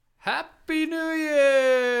Happy New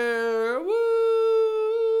Year! Woo!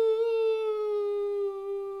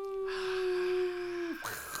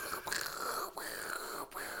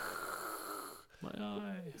 My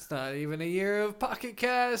eye. It's not even a year of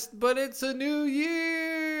PocketCast, but it's a new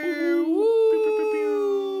year! Woo!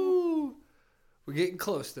 Woo! We're getting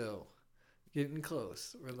close, though. Getting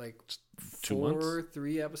close. We're like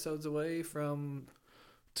 3 episodes away from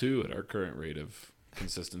 2 at our current rate of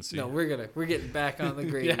consistency. No, we're getting back on the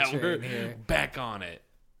gravy train here. Back on it.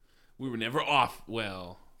 We were never off.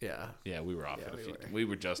 Well, Yeah, we were off it. we We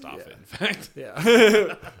were just off it, in fact.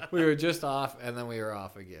 Yeah. We were just off, and then we were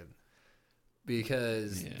off again.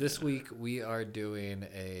 Because this week we are doing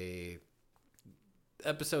a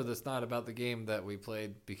episode that's not about the game that we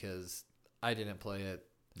played because I didn't play it.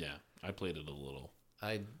 Yeah, I played it a little.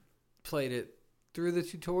 I played it through the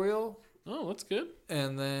tutorial. Oh, that's good.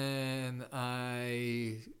 And then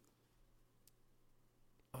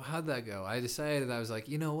how'd that go? I decided, I was like,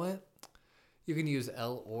 you know what? You can use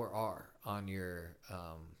L or R on your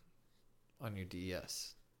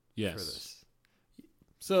DS. Yes. For this.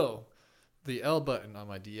 So the L button on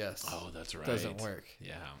my DS that's right. doesn't work.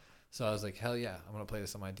 Yeah. So I was like, hell yeah, I'm going to play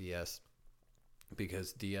this on my DS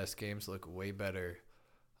because DS games look way better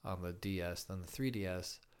on the DS than the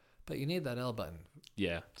 3DS. But you need that L button.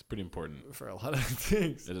 Yeah, it's pretty important. For a lot of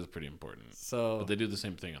things. It is pretty important. So, but they do the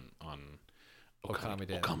same thing on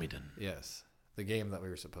Okamiden. Okamiden. Yes. The game that we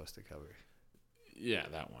were supposed to cover. Yeah,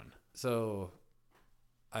 that one. So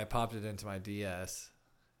I popped it into my DS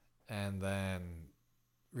and then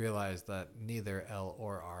realized that neither L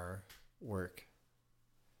or R work.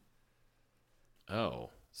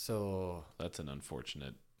 Oh. So that's an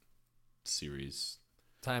unfortunate series.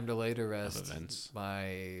 Time to lay to rest events.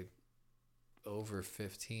 My over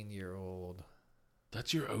 15-year-old.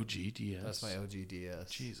 That's your OG DS? That's my OG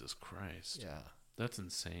DS. Jesus Christ. Yeah. That's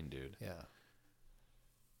insane, dude. Yeah.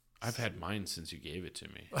 I've had mine since you gave it to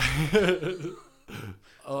me.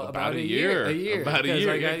 About a year. About a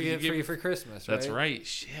year. I got it free for Christmas, right? That's right.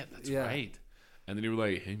 Shit, that's right. And then you were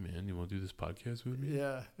like, hey, man, you want to do this podcast with me?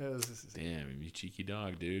 Yeah. It was damn, you cheeky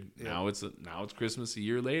dog, dude. Yeah. Now it's Christmas a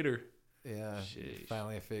year later. Yeah. Sheesh.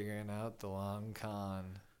 Finally figuring out the long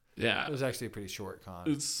con. Yeah. It was actually a pretty short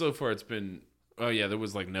con. So far it's been... Oh, yeah, there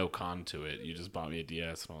was like no con to it. You just bought me a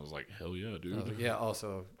DS, and I was like, hell yeah, dude. I was like, yeah,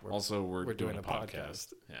 also we're doing a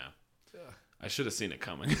podcast. Yeah. I should have seen it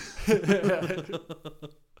coming.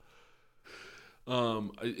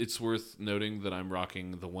 It's worth noting that I'm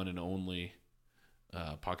rocking the one and only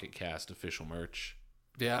PocketCast official merch.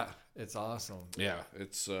 Yeah, it's awesome. Yeah,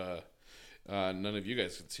 it's none of you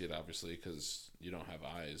guys can see it obviously because you don't have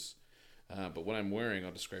eyes. But what I'm wearing,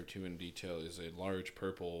 I'll describe to you in detail, is a large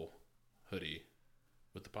purple hoodie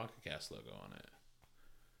with the PocketCast logo on it.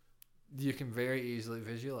 You can very easily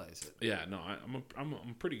visualize it. Yeah, no,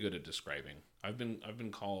 I'm pretty good at describing. I've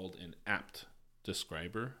been called an apt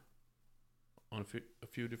describer on a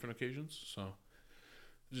few different occasions. So,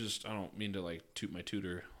 I don't mean to like toot my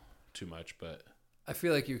tutor too much, but I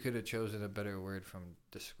feel like you could have chosen a better word from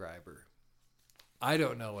describer. I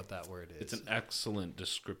don't know what that word is. It's an excellent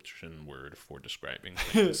description word for describing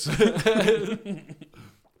things.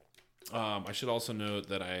 I should also note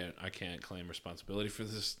that I can't claim responsibility for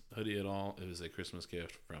this hoodie at all. It was a Christmas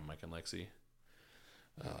gift from Mike and Lexi.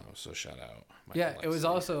 So shout out. Mike and Lexi. It was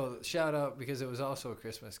also shout out because it was also a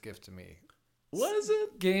Christmas gift to me. Was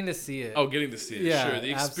it? Getting to see it. Oh, getting to see it. Yeah, sure.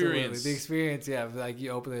 The experience. Absolutely. The experience, yeah. Like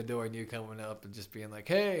you open the door and you coming up and just being like,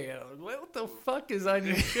 hey, what the fuck is on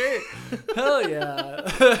your shirt? Hell yeah.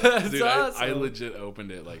 Dude, awesome. I legit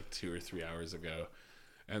opened it like 2 or 3 hours ago.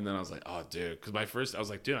 And then I was like, oh, dude. Because I was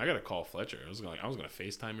like, dude, I got to call Fletcher. I was going to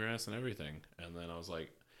FaceTime your ass and everything. And then I was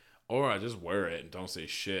like, or I just wear it and don't say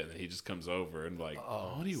shit. And he just comes over and like,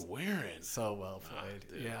 what are you wearing? So well played.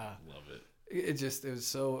 Dude, yeah. Love it. It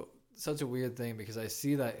was such a weird thing because I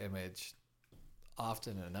see that image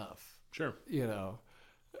often enough. Sure. You know.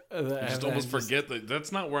 You just almost forget that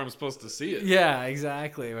that's not where I'm supposed to see it. Yeah,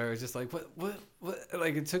 exactly. Where it was just like, what?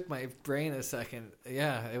 Like it took my brain a second.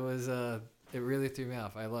 Yeah, it was, it really threw me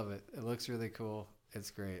off. I love it. It looks really cool. It's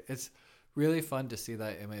great. It's really fun to see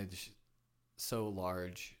that image so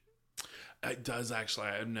large. It does actually.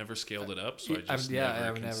 I've never scaled it up, so I just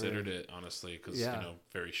never considered it, honestly, because,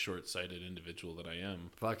 very short-sighted individual that I am.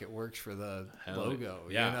 Fuck, it works for the logo.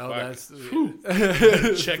 Yeah, you know, that's...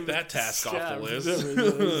 Check that task off the list.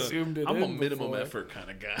 I'm a minimum effort kind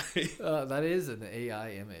of guy. That is an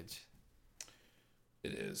AI image.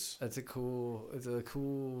 It is. It's a cool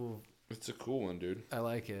one, dude. I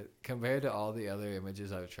like it. Compared to all the other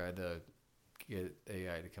images I've tried to get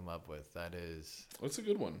AI to come up with, that is... That's a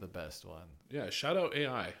good one. The best one. Yeah, shout out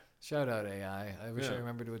AI. Shout out AI. I wish I Yeah.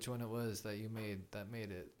 remembered which one it was that you made that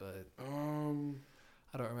made it, but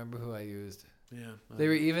I don't remember who I used. Yeah. They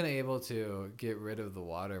were even able to get rid of the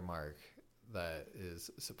watermark that is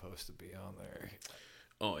supposed to be on there.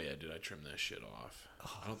 Oh yeah, dude, I trimmed that shit off.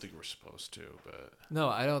 I don't think we're supposed to, but No,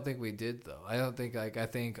 I don't think we did though. I don't think I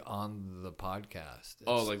think on the podcast.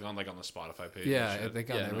 like on the Spotify page. Yeah, and I shit. think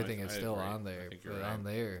on everything it's I still agree. on there. I think you're But right. on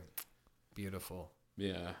there, beautiful.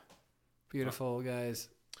 Yeah. Beautiful guys.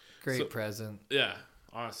 Great present. Yeah.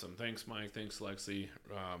 Awesome. Thanks, Mike. Thanks, Lexi.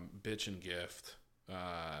 Bitch and gift.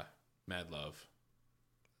 Mad love.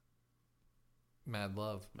 Mad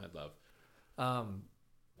love. Mad love.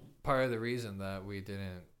 Part of the reason that we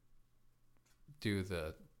didn't do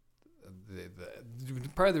the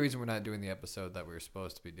part of the reason we're not doing the episode that we were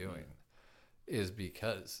supposed to be doing is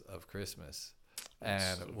because of Christmas. And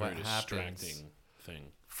It's a what very happens distracting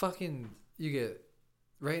thing. fucking you get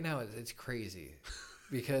right now it's crazy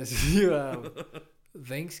because you have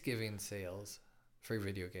Thanksgiving sales for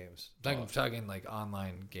video games. I'm talking like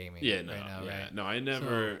online gaming Yeah, no, right now, yeah. right? No, I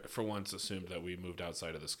never for once assumed that we moved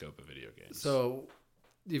outside of the scope of video games. So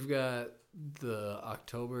you've got the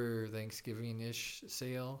October Thanksgiving-ish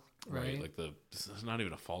sale, right? Like it's not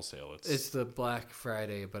even a fall sale. It's the Black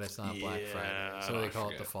Friday, but it's not Black Friday. So I they call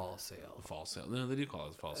it forget. the fall sale. The fall sale. No, they do call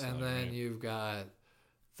it the fall sale. And then right? you've got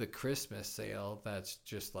the Christmas sale that's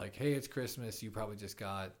just like, hey, it's Christmas. You probably just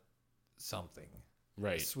got something.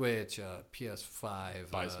 Right. Switch, PS5,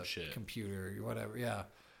 Buy some shit. computer, whatever. Yeah.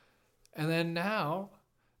 And then now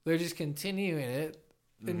they're just continuing it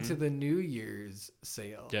into the New Year's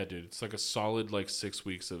sale. Yeah, dude. It's like a solid 6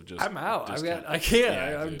 weeks of just. I'm out. discount. I can't.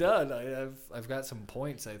 Yeah, I'm dude. done. I've got some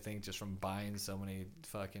points, I think, just from buying so many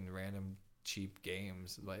fucking random cheap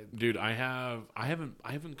games. Like, Dude, I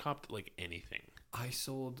haven't copped anything. I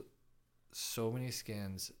sold so many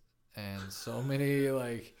skins and so many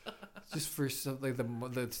just for something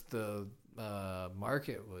the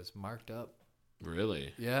market was marked up.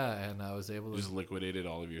 Really? Yeah, and I was able to Just liquidated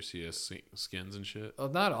all of your CS skins and shit. well,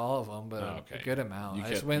 not all of them, but Oh, okay. a good amount. You I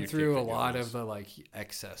just kept- went you through a kept the good lot ones. of the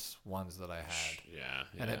excess ones that I had, Yeah.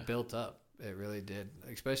 and it built up. It really did,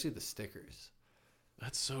 especially the stickers.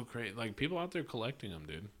 That's so great. People out there collecting them,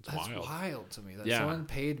 dude. It's That's wild. wild to me that Yeah. someone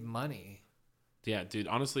paid money. Yeah, dude.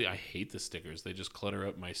 Honestly, I hate the stickers. They just clutter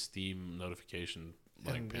up my Steam notification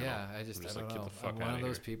And panel. yeah, I I'm don't get know. the fuck I'm one outta of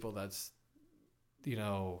those here. people that's,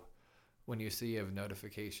 when you see you have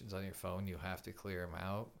notifications on your phone, you have to clear them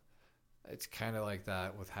out. It's kind of like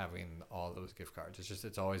that with having all those gift cards.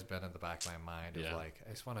 It's always been in the back of my mind of Yeah. I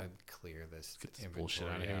just want to clear this Get this inventory bullshit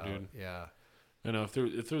outta here, out. dude. Yeah. I know if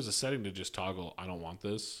there was a setting to just toggle, I don't want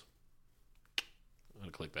this. I'm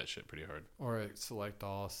gonna click that shit pretty hard. Or select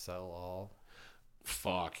all, sell all.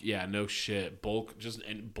 Fuck yeah, no shit. Bulk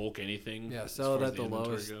anything. Yeah, as sell it far as at the inventory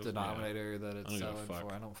lowest goes. denominator that it's I don't give a selling fuck.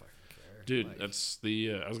 for. I don't fucking care. Dude, that's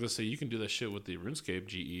the. I was gonna say you can do that shit with the RuneScape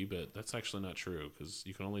GE, but that's actually not true because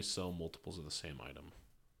you can only sell multiples of the same item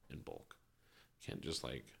in bulk. You can't just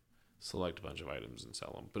select a bunch of items and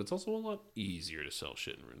sell them. But it's also a lot easier to sell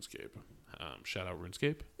shit in RuneScape. Shout out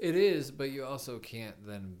RuneScape. It is, but you also can't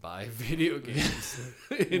then buy video games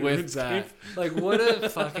In with RuneScape? that. What a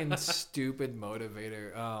fucking stupid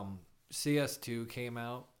motivator. CS2 came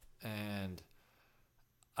out, and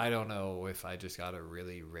I don't know if I just got a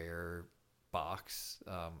really rare box.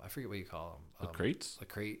 I forget what you call them. The crates? A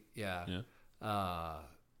crate, yeah. Yeah.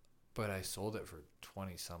 But I sold it for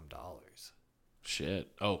 $20-some. Shit.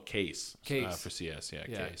 Oh, case. Case. For CS, yeah,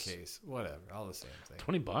 Yeah, case. case. Whatever. All the same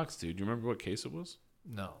thing. $20, dude. Do you remember what case it was?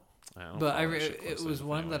 No. I don't But follow that shit it closely was enough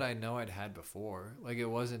one anyway. that I know I'd had before. It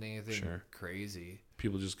wasn't anything Sure. crazy.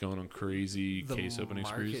 People just going on crazy The case opening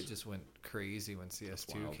market sprees. just went crazy when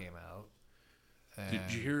CS2 wild. came out.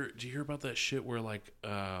 Did you hear about that shit where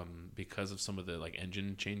because of some of the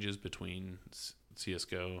engine changes between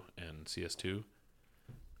CS:GO and CS2,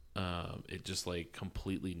 it just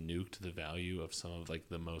completely nuked the value of some of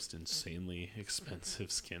the most insanely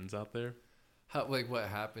expensive skins out there. How, what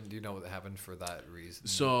happened? Do you know what happened for that reason?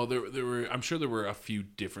 So there were, I'm sure there were a few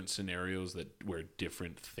different scenarios where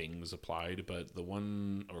different things applied, but the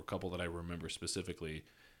one or a couple that I remember specifically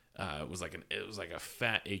was a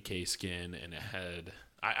fat AK skin, and it had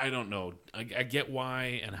I don't know, I get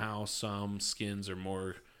why and how some skins are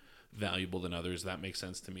more valuable than others. That makes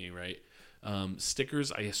sense to me, right?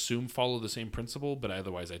 Stickers I assume follow the same principle, but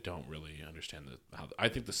otherwise I don't really understand how I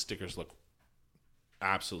think the stickers look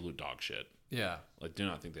absolute dog shit. Yeah. Do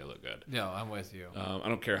not think they look good. No, I'm with you. I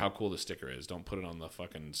don't care how cool the sticker is. Don't put it on the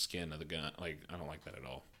fucking skin of the gun. I don't like that at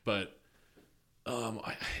all. But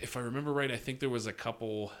if I remember right, I think there was a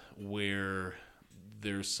couple where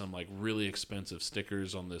there's some like really expensive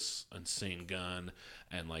stickers on this insane gun,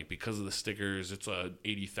 and like because of the stickers, it's a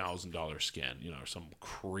 $80,000 skin, or some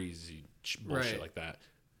crazy bullshit like that.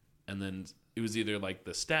 And then it was either like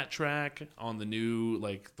the stat track on the new,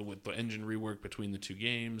 like the engine rework between the two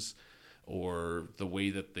games, or the way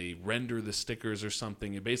that they render the stickers or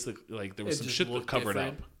something. It basically, like, there was some shit that covered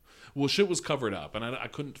up. Well, shit was covered up, and I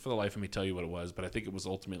couldn't for the life of me tell you what it was, but I think it was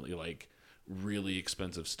ultimately like really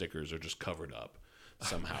expensive stickers are just covered up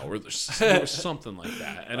somehow, or there was something like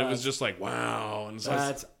that, and it was just like, wow, and so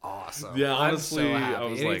that's awesome. Yeah, honestly, I'm so happy. I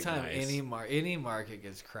was Anytime like, nice. any market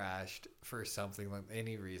gets crashed for something like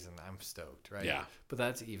any reason, I'm stoked, right? Yeah, but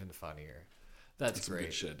that's even funnier. That's great.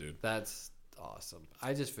 Good shit, dude. That's awesome.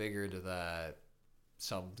 I just figured that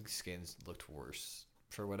some skins looked worse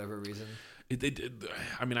for whatever reason. They did.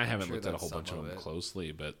 I mean, I haven't looked at a whole bunch of them it.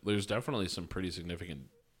 closely, but there's definitely some pretty significant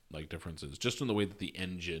like differences just in the way that the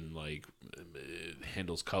engine like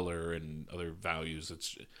handles color and other values. It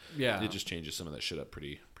just changes some of that shit up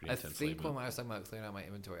pretty intensely. I think when I was talking about clearing out my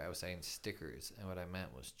inventory, I was saying stickers, and what I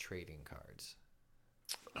meant was trading cards.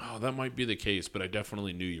 Oh, that might be the case, but I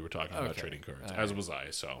definitely knew you were talking about trading cards, as was I.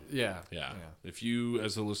 So yeah. If you,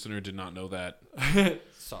 as a listener, did not know that,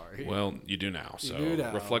 sorry. Well, you do now. So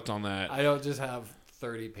reflect on that. I don't just have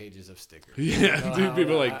 30 pages of stickers. Yeah, dude.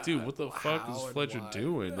 People are like, dude, what the fuck is Fletcher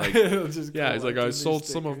doing? Like, he's like, I sold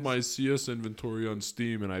some of my CS inventory on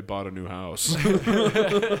Steam and I bought a new house.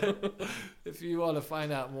 If you want to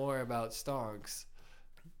find out more about stonks.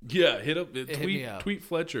 Yeah, tweet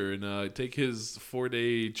Fletcher and take his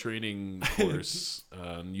 4-day training course.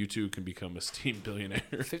 You too can become a Steam billionaire.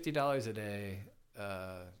 $50 a day.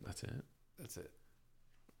 That's it. That's it.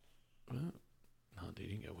 Well, no, dude,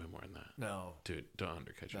 you can get way more than that. No, dude, don't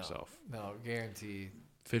undercut yourself. No, guaranteed.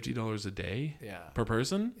 $50 a day. Yeah. Per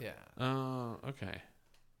person. Yeah. Oh, okay.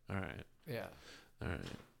 All right. Yeah. All right.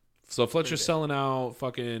 So Fletcher's selling out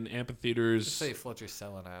fucking amphitheaters. Just say Fletcher's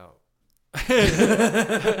selling out.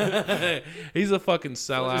 He's a fucking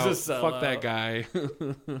sellout. Fuck that guy.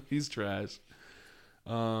 He's trash.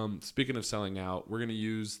 Speaking of selling out, we're gonna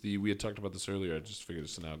use we had talked about this earlier. I just figured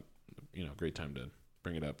this out. Great time to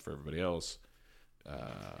bring it up for everybody else,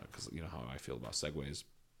 because you know how I feel about segues.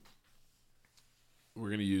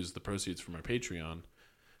 We're gonna use the proceeds from our Patreon,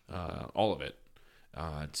 all of it,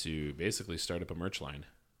 to basically start up a merch line.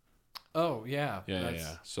 Oh yeah.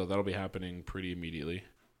 Yeah. So that'll be happening pretty immediately,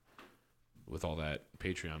 with all that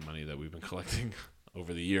Patreon money that we've been collecting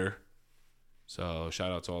over the year. So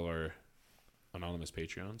shout out to all our anonymous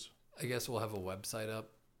Patreons. I guess we'll have a website up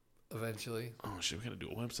eventually. Oh shit, we gotta do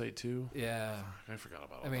a website too? Yeah. I forgot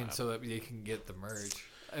about all that. So that you can get the merch.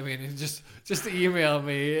 Just email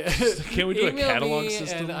me. Can we do a catalog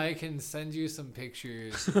system? And I can send you some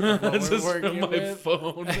pictures of what we're working with.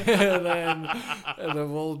 Phone. and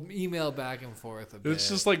then we'll email back and forth a bit. It's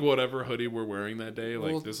just like whatever hoodie we're wearing that day.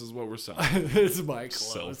 Like, this is what we're selling. It's my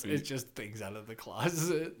clothes. Selfie. It's just things out of the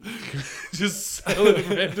closet. Just selling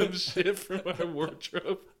random shit from our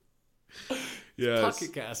wardrobe. Yes.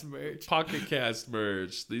 PocketCast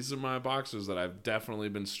merch. These are my boxers that I've definitely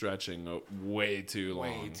been stretching way too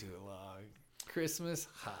long. Christmas,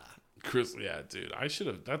 Yeah, dude. I should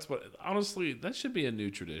have. Honestly, that should be a new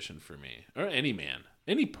tradition for me. Or any man.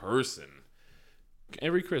 Any person.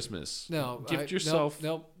 Every Christmas. No. Gift yourself.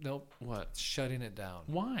 Nope. What? Shutting it down.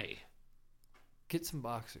 Why? Get some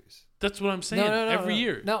boxers. That's what I'm saying. Every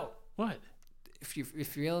year. No. What? If you're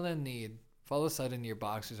feeling a need, if all of a sudden your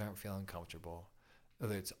boxers aren't feeling comfortable,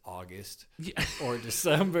 whether it's August or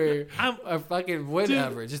December or fucking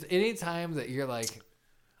whatever, just any time that you're like,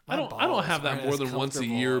 I don't have that more than once a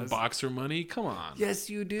year boxer money. Come on. Yes,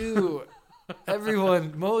 you do.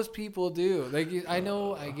 Most people do. Like, I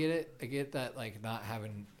know, I get it. I get that, like, how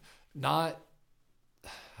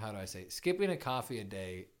do I say it? Skipping a coffee a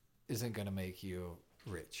day isn't going to make you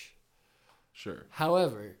rich. Sure.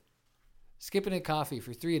 However, skipping a coffee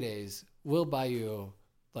for 3 days will buy you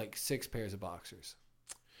like 6 pairs of boxers.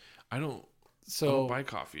 I don't buy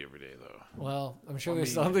coffee every day though. Well, I'm sure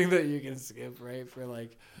there's something that you can skip, right? For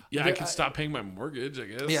like, yeah, I can stop paying my mortgage, I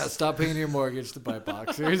guess. Yeah, stop paying your mortgage to buy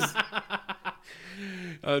boxers.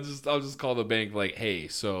 I'll just call the bank like, hey,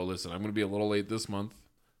 so listen, I'm gonna be a little late this month.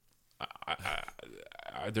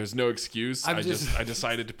 There's no excuse. I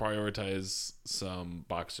decided to prioritize some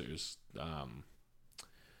boxers. I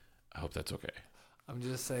hope that's okay. I'm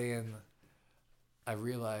just saying, I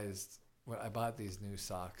realized when I bought these new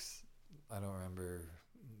socks, I don't remember,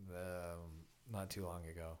 not too long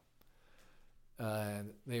ago.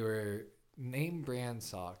 And they were name brand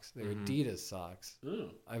socks. They were Adidas socks.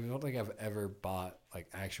 Ooh. I don't think I've ever bought like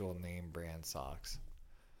actual name brand socks.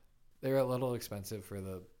 They were a little expensive for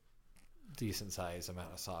the decent size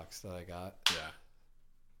amount of socks that I got. Yeah.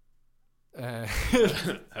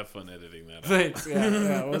 Have fun editing that out. Thanks.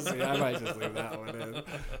 Yeah, we'll see. I might just leave that one in.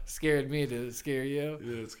 Scared me. Did it scare you?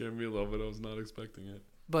 Yeah, it scared me a little bit. I was not expecting it.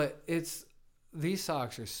 But these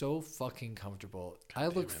socks are so fucking comfortable. I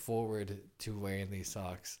look forward to wearing these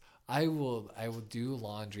socks. I will do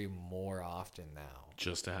laundry more often now.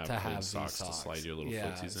 Just to have socks to slide your little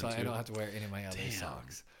footsies into. So I don't have to wear any of my other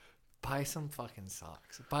socks. Buy some fucking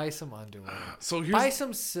socks. Buy some underwear. Buy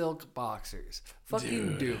some silk boxers.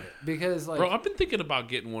 Fucking do it. Because, like... Bro, I've been thinking about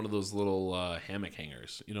getting one of those little hammock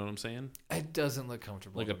hangers. You know what I'm saying? It doesn't look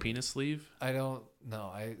comfortable. Like a penis sleeve? I don't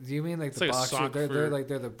know. Do you mean like the boxer?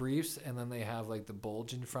 They're the briefs, and then they have like the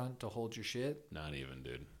bulge in front to hold your shit? Not even,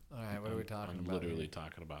 dude. All right, what are we talking about? I'm literally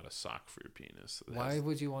talking about a sock for your penis. Why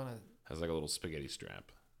would you want to... Has like a little spaghetti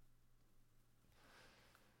strap.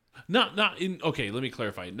 Okay, let me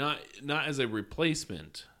clarify. Not as a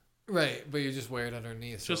replacement. Right, but you just wear it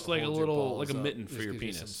underneath. Just like a little, like a mitten for your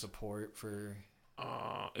penis. Some support for...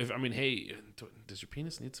 hey, does your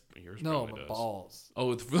penis need some? Yours no, probably does. Balls.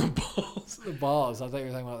 Oh, it's for the balls. The balls. I thought you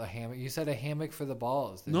were talking about the hammock. You said a hammock for the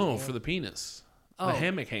balls. No, for the penis. Oh. The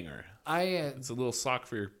hammock hanger. It's a little sock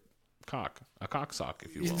for your cock. A cock sock,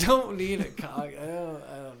 if you will. You don't need a cock. I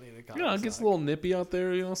don't need a cock sock. It gets a little nippy out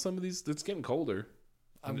there. You know, some of these, it's getting colder.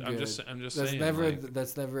 I'm just saying.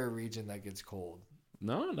 That's never a region that gets cold.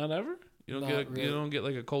 No, not ever. You don't get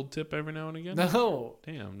like a cold tip every now and again. No.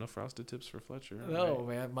 Damn, no frosted tips for Fletcher. No,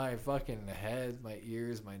 right. Man, my fucking head, my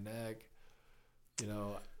ears, my neck. You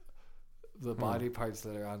know, the body parts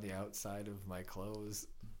that are on the outside of my clothes.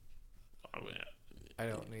 Oh man. I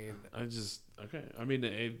don't need. Okay. I mean,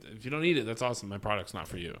 if you don't need it, that's awesome. My product's not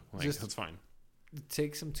for you. Like, that's fine.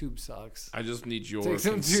 Take some tube socks. I just need your Take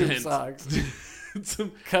some consent. tube socks.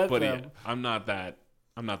 Cut them. I'm not that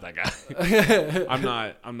guy.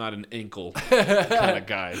 I'm not an ankle kind of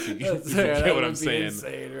guy. If you get what I'm saying.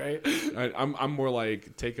 Insane, right? I'm more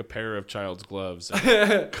like take a pair of child's gloves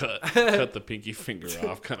and cut the pinky finger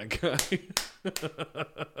off kind of guy.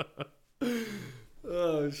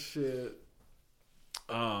 Oh shit.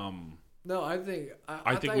 No, I think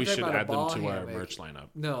we should add them to our merch lineup.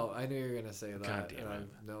 No, I knew you were gonna say that. God damn it.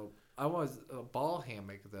 No, I was a ball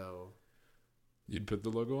hammock though. You'd put the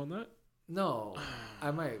logo on that? No,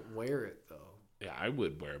 I might wear it though. Yeah, I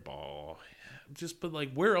would wear a ball. But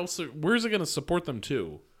like, where's it gonna support them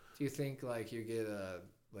to? Do you think like you get a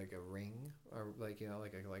ring or like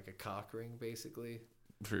like a cock ring basically?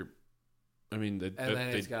 They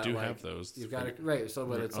do have those. You've got it right. So,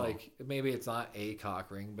 but it's like maybe it's not a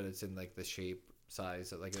cock ring, but it's in like the shape size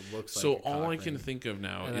that like it looks like. So all I can think of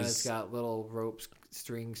now and is then it's got little ropes,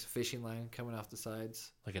 strings, fishing line coming off the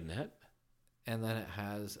sides, like a net. And then it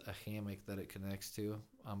has a hammock that it connects to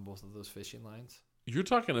on both of those fishing lines. You're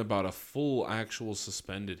talking about a full, actual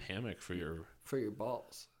suspended hammock for your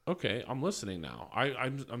balls. Okay, I'm listening now.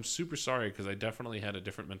 I'm super sorry because I definitely had a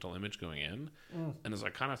different mental image going in, and as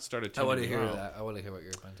I kind of started to, I want to hear that. I want to hear what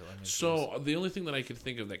your mental image. So the only thing that I could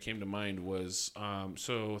think of that came to mind was,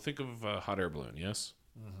 so think of a hot air balloon, yes.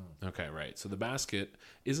 Mm-hmm. Okay, right. So the basket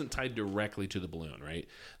isn't tied directly to the balloon, right?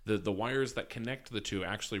 The wires that connect the two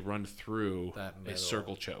actually run through a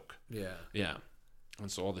circle choke. Yeah.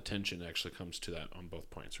 And so all the tension actually comes to that on both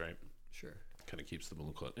points, right? Sure. Kind of keeps the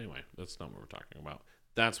balloon closed. Anyway, that's not what we're talking about.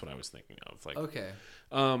 That's what I was thinking of. Like, okay.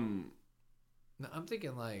 No, I'm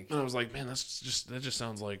thinking like. And I was like, man, that just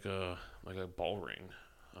sounds like a ball ring,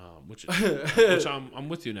 which I'm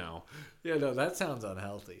with you now. Yeah, no, that sounds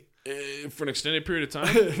unhealthy. For an extended period of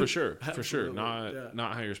time, for sure, for sure.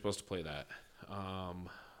 Not how you're supposed to play that.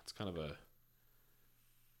 It's kind of a.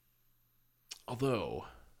 Although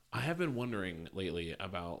I have been wondering lately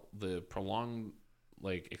about the prolonged,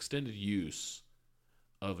 like, extended use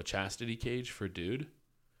of a chastity cage for a dude,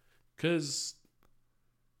 because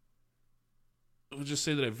I'll just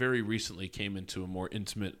say that I very recently came into a more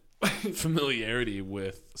intimate familiarity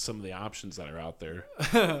with some of the options that are out there,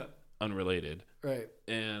 unrelated. Right.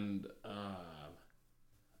 And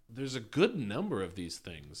there's a good number of these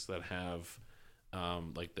things that have,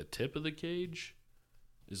 like, the tip of the cage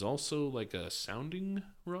is also like a sounding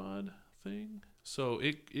rod thing. So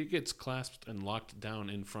it gets clasped and locked down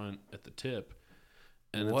in front at the tip.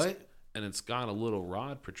 And it's got a little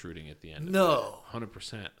rod protruding at the end. No.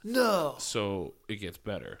 100%. No. So it gets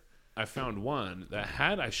better. I found one that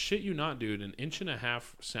had, I shit you not, dude, an 1.5 inch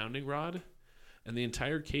sounding rod, and the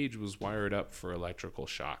entire cage was wired up for electrical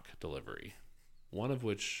shock delivery, one of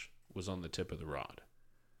which was on the tip of the rod.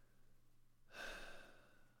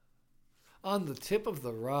 On the tip of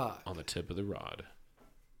the rod? On the tip of the rod.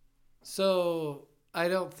 So I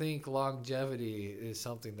don't think longevity is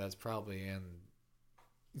something that's probably in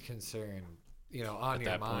concern, on At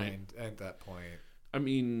your that mind at that point. I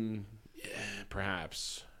mean, yeah,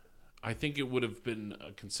 perhaps. I think it would have been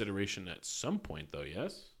a consideration at some point, though.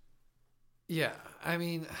 Yes. Yeah, I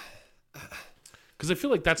mean, because I feel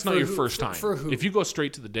like that's not your first time. For who? If you go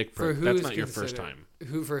straight to the dick prick, that's not your first time.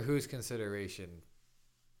 For whose consideration?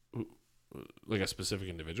 Like a specific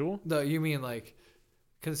individual? No, you mean like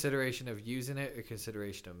consideration of using it or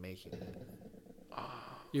consideration of making it?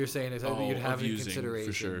 You're saying is that you'd have in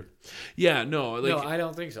consideration for sure. Yeah, no, no, I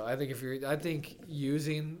don't think so. I think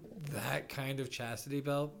using that kind of chastity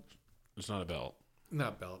belt. It's not a belt.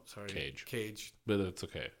 Not belt. Sorry, cage. But it's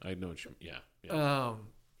okay. I know what you. Yeah.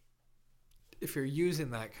 If you're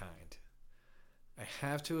using that kind, I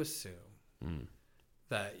have to assume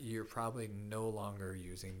that you're probably no longer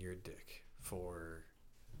using your dick for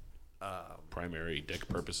primary dick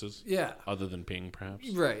purposes. Yeah. Other than peeing, perhaps.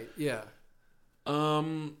 Right. Yeah. I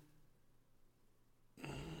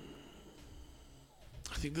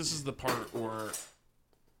think this is the part where.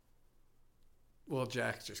 Well,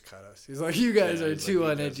 Jack just cut us. He's like, you guys are too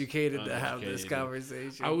uneducated to have this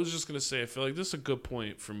conversation. I was just going to say, I feel like this is a good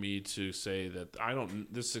point for me to say that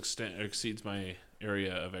this exceeds my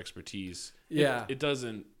area of expertise. Yeah. It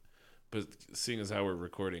doesn't, but seeing as how we're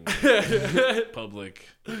recording public.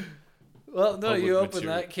 Well, no, you opened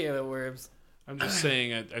material. that can of worms. I'm just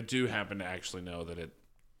saying I do happen to actually know that it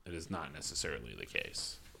is not necessarily the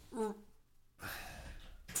case.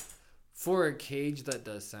 For a cage that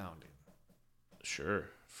does sounding. Sure,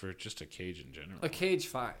 for just a cage in general. A cage,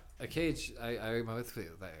 fine. A cage, I'm with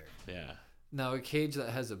you there. Yeah. Now, a cage that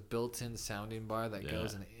has a built-in sounding bar that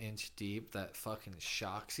goes an inch deep that fucking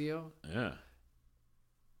shocks you. Yeah.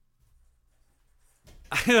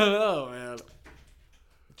 I don't know, man.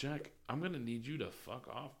 Jack, I'm going to need you to fuck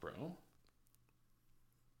off, bro.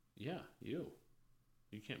 Yeah, you.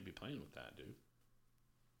 You can't be playing with that, dude.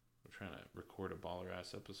 We're trying to record a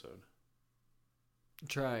baller-ass episode.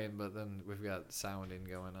 Trying, but then we've got sounding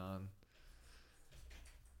going on.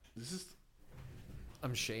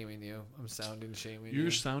 I'm shaming you. I'm sounding shaming you. You're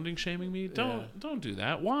sounding shaming me? Don't do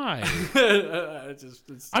that. Why?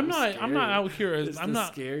 I'm not out here. It's the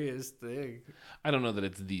scariest thing. I don't know that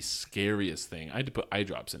it's the scariest thing. I had to put eye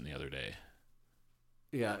drops in the other day.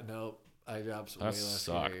 Yeah, no. Eye drops way less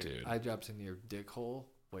suck, scary. dude. Eye drops in your dick hole,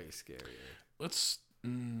 way scarier. Let's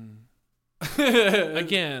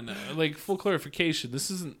again, like, full clarification. This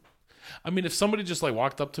isn't. I mean, if somebody just like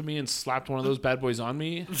walked up to me and slapped one of those bad boys on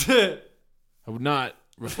me, I would not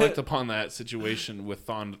reflect upon that situation with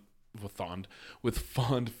fond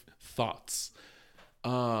thoughts.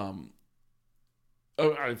 I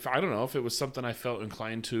don't know if it was something I felt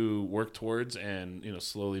inclined to work towards and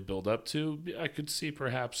slowly build up to. I could see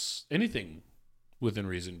perhaps anything within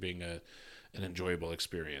reason being an enjoyable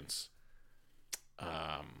experience.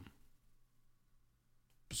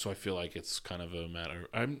 So I feel like it's kind of a matter.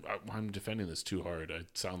 I'm defending this too hard. I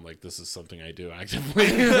sound like this is something I do actively.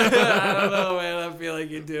 I don't know, man. I feel like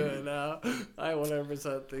you do it now. I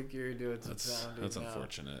 100% think you're doing some sounding. That's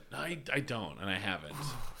unfortunate. I don't, and I haven't.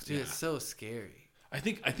 Dude, it's so scary. I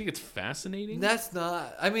think it's fascinating. That's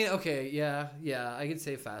not. I mean, okay, yeah. I could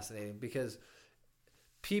say fascinating because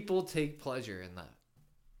people take pleasure in that,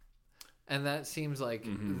 and that seems like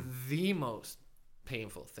the most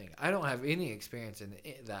painful thing. I don't have any experience in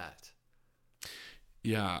that.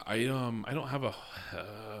 Yeah, I don't have a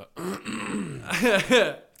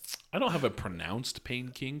I don't have a pronounced pain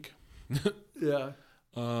kink. Yeah.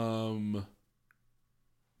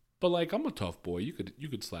 But like, I'm a tough boy. You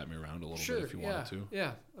could slap me around a little bit if you wanted to.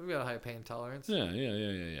 Yeah, I've got a high pain tolerance. Yeah.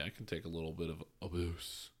 I can take a little bit of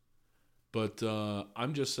abuse. But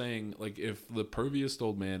I'm just saying, like, if the perviest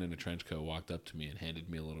old man in a trench coat walked up to me and handed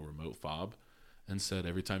me a little remote fob and said,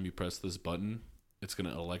 every time you press this button, it's going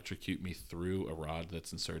to electrocute me through a rod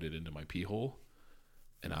that's inserted into my pee hole,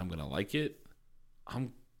 and I'm going to like it,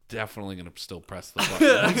 I'm definitely going to still press the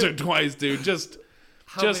button once or twice, dude.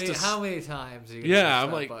 How many times are you going to press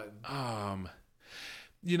that like, button?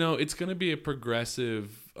 It's going to be a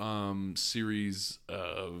progressive series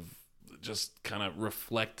of just kind of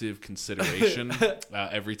reflective consideration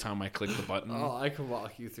every time I click the button. Oh, I can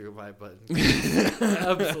walk you through my button.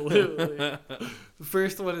 Absolutely. The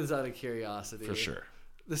first one is out of curiosity. For sure.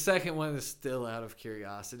 The second one is still out of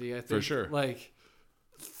curiosity, I think. For sure. Like,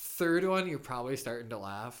 third one, you're probably starting to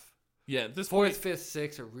laugh. Yeah, this fourth, fifth,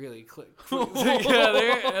 sixth are really click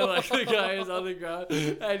together, and like the guy is on the ground,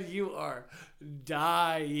 and you are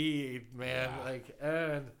dying, man. Yeah. Like,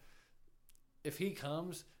 and if he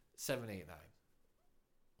comes, 7, 8, 9.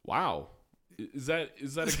 Wow. Is that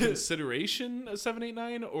a consideration, a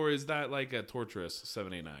 789, or is that like a torturous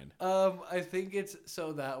 789? I think it's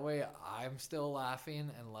so that way I'm still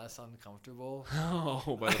laughing and less uncomfortable.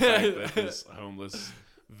 Oh, by the fact that this homeless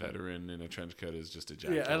veteran in a trench coat is just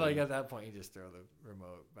ejaculating. Yeah, and like at that point you just throw the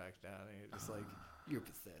remote back down and you're just like, you're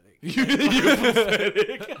pathetic. You're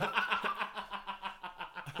pathetic.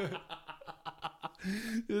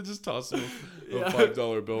 You just toss him a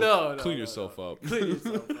 $5 bill. No, Clean yourself up. Clean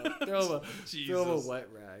yourself up. Throw him a wet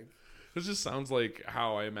rag. This just sounds like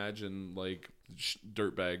how I imagine like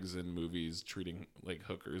dirtbags in movies treating like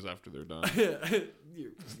hookers after they're done.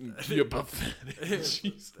 You're pathetic.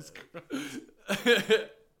 Jesus Christ.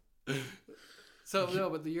 So no,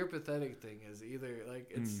 but the you're pathetic thing is either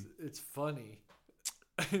like it's funny.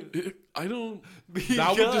 I don't.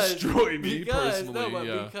 That would destroy me personally. No,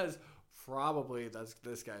 but because probably that's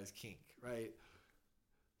this guy's kink, right?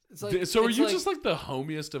 It's like, so are you just like the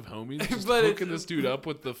homiest of homies, just hooking this dude up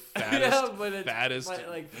with the fattest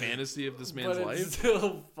fantasy of this man's life? It's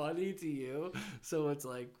still funny to you, so it's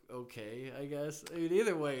like okay, I guess. I mean,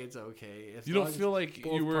 either way, it's okay. If you don't feel like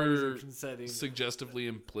you were suggestively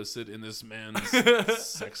implicit in this man's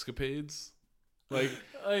sexcapades? Like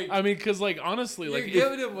I mean, because like honestly, you're like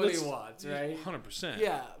giving him what he wants, right? 100%.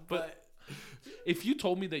 Yeah, but if you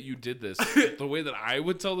told me that you did this the way that I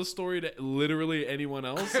would tell the story to literally anyone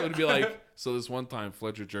else, it would be like, so this one time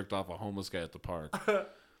Fletcher jerked off a homeless guy at the park.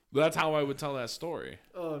 That's how I would tell that story.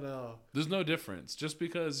 Oh no, there's no difference just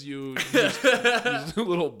because you use a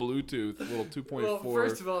little Bluetooth, little 2.4. Well,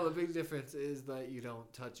 first of all, the big difference is that you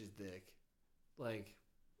don't touch his dick. Like,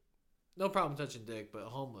 no problem touching dick, but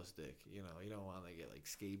homeless dick, you don't want to get like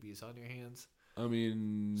scabies on your hands. I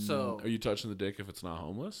mean, so are you touching the dick if it's not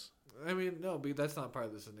homeless? I mean, no, but that's not part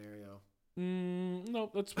of the scenario. No,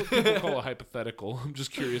 that's what people call a hypothetical. I'm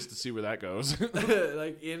just curious to see where that goes.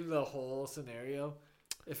 Like in the whole scenario,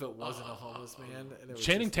 if it wasn't a homeless man, and it was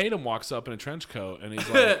Channing Tatum walks up in a trench coat and he's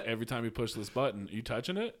like, every time you push this button, are you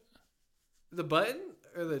touching it? The button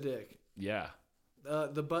or the dick? Yeah.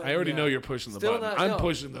 The button. I already know you're pushing the button. I'm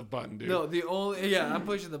pushing the button, dude. No, I'm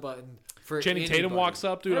pushing the button. For Channing Tatum walks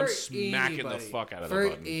up, dude, I'm smacking the fuck out of the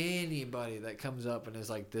button. For anybody that comes up and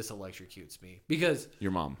is like, this electrocutes me. Because...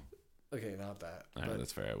 Your mom. Okay, not that. All right,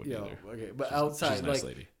 that's fair. I wouldn't either. Okay, but outside, she's a nice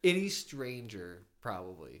lady. Any stranger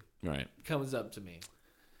probably comes up to me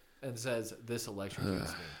and says, this electrocutes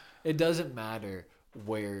me. It doesn't matter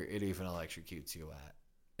where it even electrocutes you at.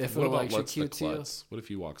 If what it about Lutz the electrocutes you... Klutz? What if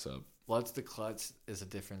he walks up? Lutz the Klutz is a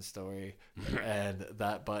different story, and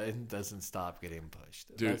that button doesn't stop getting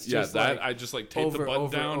pushed. Dude, I just like tape the button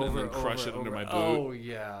down and then crush it under my boot. Oh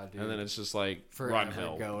yeah, dude. And then it's just like rotten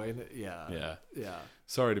hell. Going. Yeah.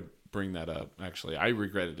 Sorry to bring that up. Actually, I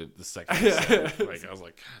regretted it the second I said it. Like I was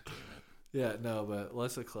like, God damn it. Yeah, no, but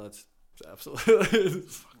Lutz the Klutz, absolutely.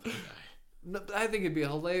 Fuck that guy. No, I think it'd be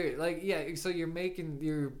hilarious. Like, yeah, so you're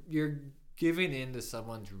giving in to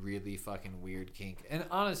someone's really fucking weird kink, and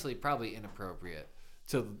honestly probably inappropriate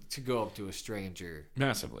to go up to a stranger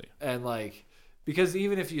massively, and like, because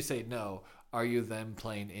even if you say no, are you then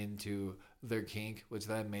playing into their kink, which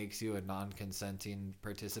then makes you a non-consenting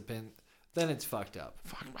participant? Then it's fucked up.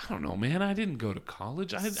 Fuck, I don't know, man. I didn't go to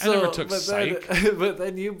college. I never took psych. But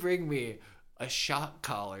then you bring me a shock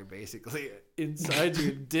collar, basically, inside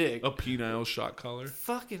your dick. A penile shock collar?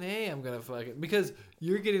 Fucking A, I'm gonna fucking... Because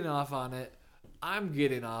you're getting off on it. I'm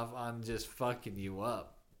getting off on just fucking you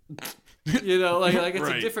up. Like it's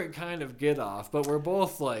a different kind of get off, but we're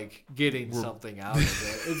both, like, getting something out of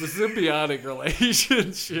it. It's a symbiotic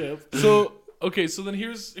relationship. So, okay, so then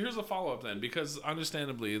here's a follow-up then, because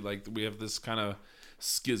understandably, like, we have this kind of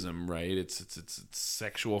schism, right? It's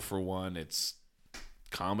sexual for one, it's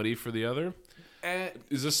comedy for the other.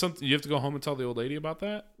 Is this something you have to go home and tell the old lady about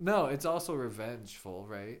that? No, it's also revengeful,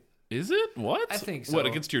 right? Is it? What? I think so. What,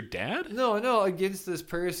 against your dad? No, against this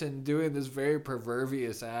person doing this very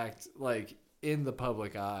pervervious act, like, in the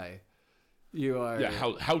public eye. You are... Yeah,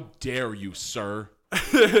 how dare you, sir?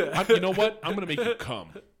 You know what? I'm going to make you come.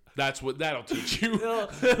 That'll teach you. That'll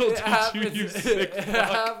teach you, you sick fuck. It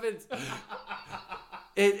happens.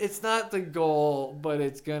 It's not the goal, but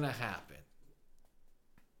it's going to happen.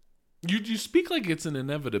 You speak like it's an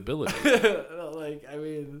inevitability. Like, I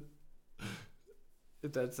mean,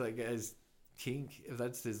 if that's like his kink, if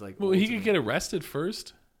that's his like. Well, he could get arrested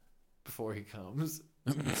first before he comes.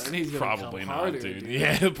 Then he's probably come not, harder, dude.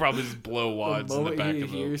 Yeah, he'll probably just blow wads in the back of him.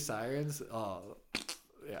 Hear sirens. Oh,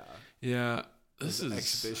 yeah. Yeah, this is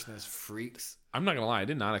exhibitionist freaks. I'm not gonna lie. I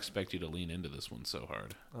did not expect you to lean into this one so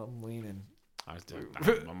hard. I'm leaning.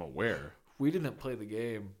 I'm aware. We didn't play the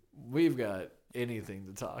game. We've got anything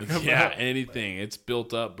to talk about. Yeah, anything. It's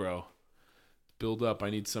built up, bro. build up. I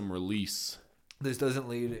need some release. This doesn't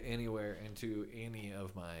lead anywhere into any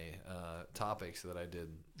of my topics that I did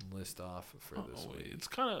list off for this week. It's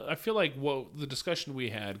kind of, I feel like what the discussion we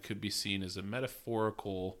had could be seen as a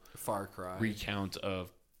metaphorical Far Cry recount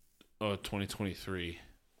of 2023.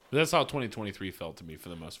 That's how 2023 felt to me for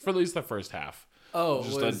at least the first half. Oh,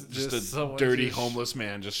 just a dirty homeless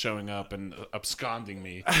man just showing up and absconding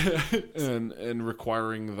me and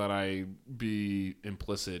requiring that I be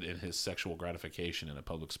implicit in his sexual gratification in a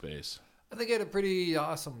public space. I think I had a pretty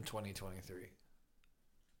awesome 2023.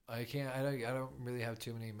 I don't really have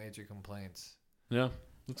too many major complaints. Yeah,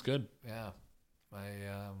 that's good. Yeah. My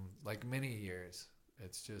like many years.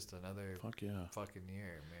 It's just another fucking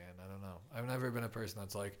year, man. I don't know. I've never been a person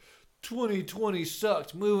that's like 2020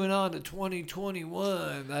 sucked. Moving on to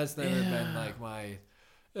 2021. That's never been like my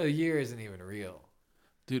year isn't even real.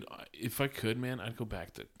 Dude, if I could, man, I want to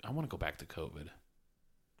go back to COVID.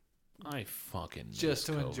 I fucking just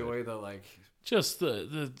to COVID. Enjoy the like just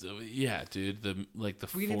the yeah, dude, the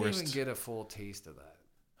forced. We didn't even get a full taste of that.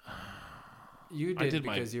 You did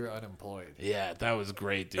because you're unemployed. Yeah, that was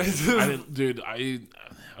great, dude. I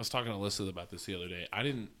was talking to Alyssa about this the other day.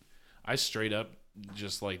 I straight up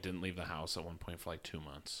just like didn't leave the house at one point for like 2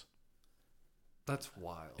 months. That's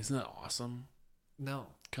wild. Isn't that awesome? No.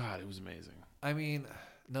 God, it was amazing. I mean,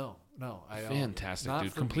 no, I don't. Fantastic,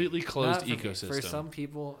 dude. Completely closed ecosystem. For some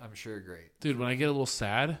people, I'm sure great. Dude, when I get a little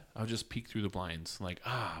sad, I'll just peek through the blinds. Like,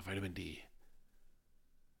 vitamin D.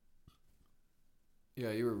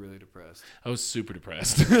 Yeah, you were really depressed. I was super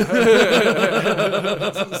depressed. I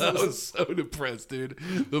was so depressed, dude.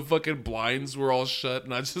 The fucking blinds were all shut,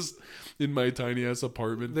 and I just in my tiny ass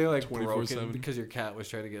apartment. They like 24/7 because your cat was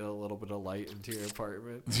trying to get a little bit of light into your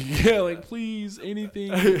apartment. Yeah, like please,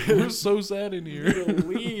 anything. We're so sad in here.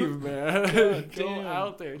 Leave, man. Go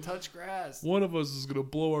out there, touch grass. One of us is gonna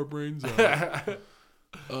blow our brains out.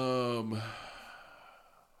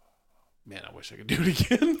 Man, I wish I could do it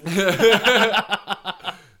again.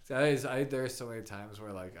 There are so many times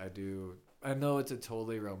where like I know it's a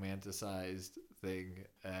totally romanticized thing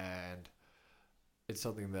and it's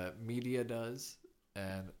something that media does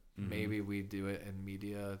and maybe we do it in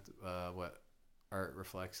media, what art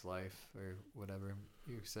reflects life or whatever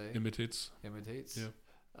you say. Imitates.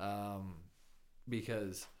 Yeah.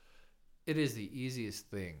 Because it is the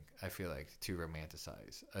easiest thing, I feel like, to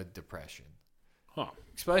romanticize a depression. Huh.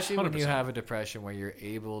 Especially 100%. when you have a depression where you're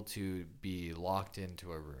able to be locked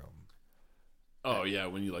into a room. Oh, yeah,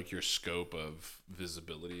 when you like your scope of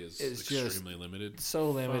visibility is extremely limited. So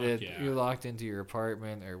limited. Yeah. You're locked into your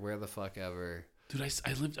apartment or where the fuck ever. Dude,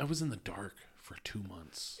 I was in the dark for 2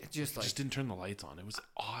 months. It just didn't turn the lights on. It was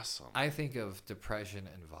awesome. I think of depression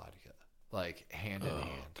and vodka, like hand in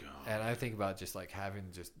hand. God. And I think about just like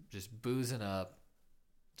having just boozing up,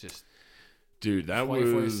 just. Dude, that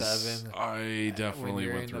 24/7. I definitely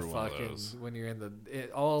went through one of those. When you're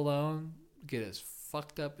all alone, get as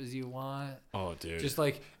fucked up as you want. Oh, dude. Just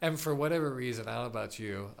like, and for whatever reason, I don't know about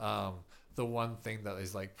you, the one thing that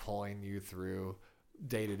is like pulling you through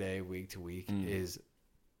day to day, week to week is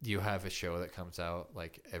you have a show that comes out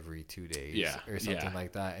like every 2 days or something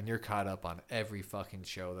like that. And you're caught up on every fucking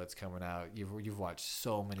show that's coming out. You've watched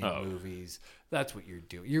so many movies. That's what you're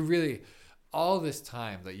doing. You're really... all this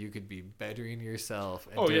time that you could be bettering yourself.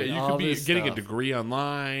 And you could be getting a degree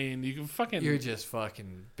online. You can fucking... You're just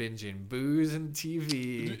fucking binging booze and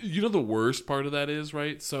TV. You know the worst part of that is,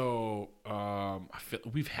 right? So, I feel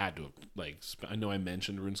we've had to have, like... I know I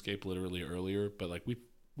mentioned RuneScape literally earlier, but like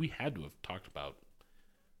we had to have talked about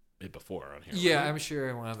it before on here. Yeah, right? I'm sure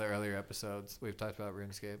in one of the earlier episodes we've talked about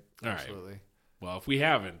RuneScape. Absolutely. Right. Well, if we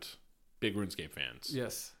haven't, big RuneScape fans.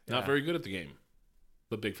 Yes. Not very good at the game.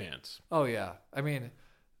 But big fans. Oh yeah, I mean,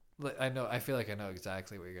 I feel like I know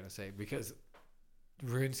exactly what you're gonna say because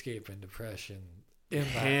RuneScape and depression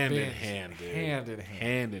hand in hand,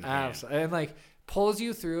 dude. Absolutely, and like pulls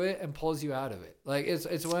you through it and pulls you out of it. Like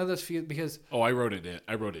it's one of those few because I wrote it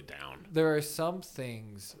down. There are some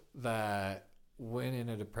things that when in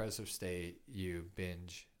a depressive state you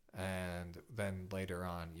binge, and then later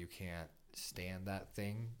on you can't stand that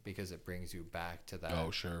thing because it brings you back to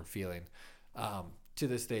that feeling. To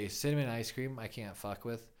this day, cinnamon ice cream I can't fuck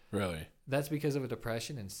with. Really? That's because of a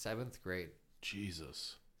depression in 7th grade.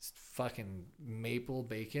 Jesus. Fucking maple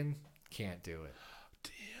bacon, can't do it.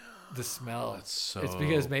 Damn. The smell. It's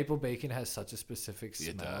because maple bacon has such a specific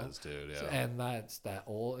smell. It does, dude. Yeah. And that's that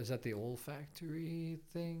is that the olfactory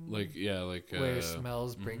thing? Like where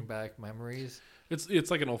smells bring back memories. It's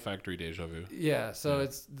like an olfactory deja vu. Yeah. So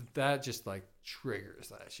it's that just like triggers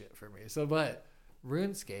that shit for me. So, but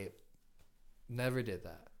RuneScape. Never did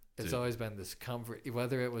that. It's always been this comfort,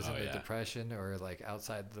 whether it was in the yeah. depression or like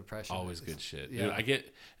outside the depression. Always good shit. Yeah. Dude, I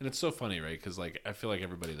get, and it's so funny, right? Because like I feel like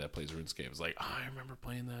everybody that plays RuneScape is like, oh, I remember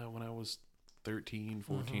playing that when I was 13,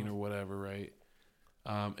 14 or whatever, right?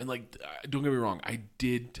 And like, don't get me wrong, I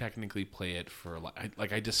did technically play it for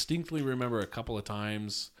I distinctly remember a couple of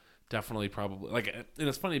times, definitely, probably like, and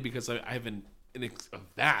it's funny because I have a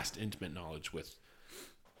vast intimate knowledge with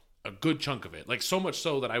a good chunk of it, like so much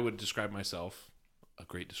so that I would describe myself, a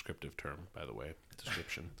great descriptive term, by the way,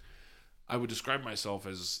 description. I would describe myself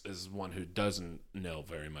as one who doesn't know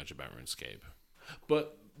very much about RuneScape.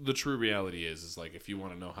 But the true reality is like, if you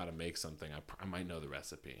want to know how to make something, I might know the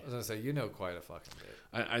recipe. I was going to say, you know quite a fucking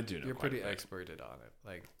bit. I do know. You're quite pretty a bit. experted on it.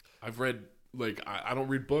 Like, I've read, like, I don't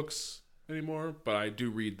read books anymore, but I do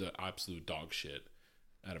read the absolute dog shit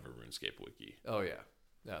out of a RuneScape wiki. oh yeah.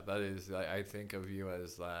 Yeah, that is, I think of you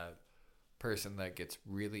as that person that gets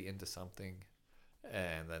really into something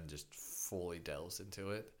and then just fully delves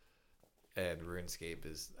into it. And RuneScape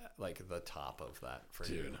is like the top of that for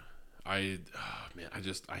you. Dude, I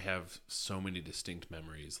have so many distinct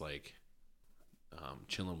memories, like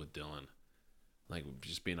chilling with Dylan, like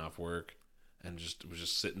just being off work and was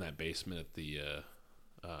just sitting in that basement at the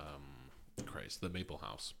the Maple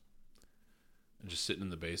House, and just sitting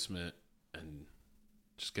in the basement and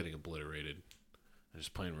just getting obliterated and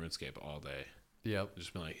just playing RuneScape all day. Yep.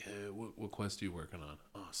 Just being like, hey, what quest are you working on?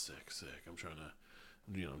 Oh, sick. I'm trying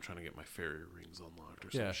to get my fairy rings unlocked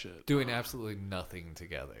or some shit. Doing absolutely nothing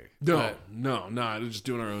together. No, just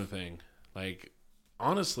doing our own thing. Like,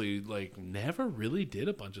 honestly, like, never really did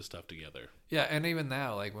a bunch of stuff together. Yeah, and even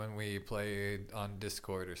now, like, when we play on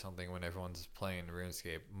Discord or something, when everyone's playing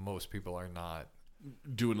RuneScape, most people are not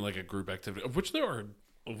doing, like, a group activity, of which there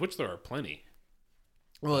are plenty.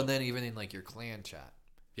 Well, and then even in, like, your clan chat.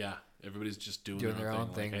 Yeah, everybody's just doing their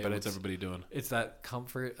own thing. Like, hey, but what's everybody doing? It's that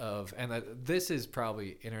comfort of, and this is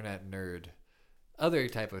probably internet nerd, other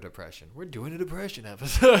type of depression. We're doing a depression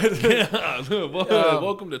episode. Yeah,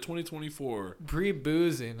 welcome to 2024.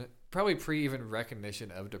 Pre-boozing, probably pre-even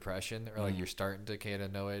recognition of depression, or like you're starting to kind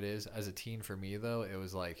of know what it is. As a teen, for me though, it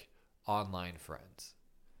was like online friends.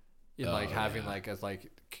 Having like a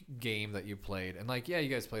game that you played, and like, yeah, you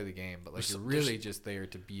guys play the game, but like you're really just there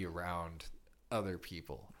to be around other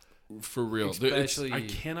people. For real. Especially, I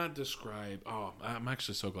cannot describe. Oh, I'm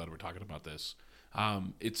actually so glad we're talking about this.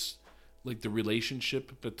 It's like the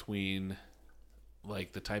relationship between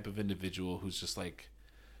like the type of individual who's just like,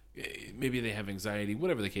 maybe they have anxiety,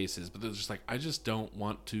 whatever the case is, but they're just like, I just don't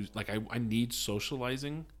want to, like, I need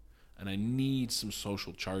socializing and I need some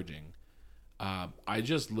social charging. I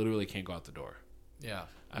just literally can't go out the door. Yeah.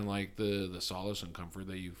 And like the solace and comfort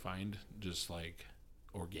that you find just like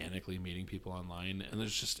organically meeting people online, and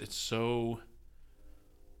it's so,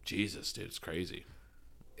 Jesus, dude, it's crazy.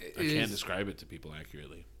 I can't describe it to people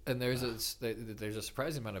accurately. And there's a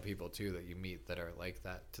surprising amount of people too that you meet that are like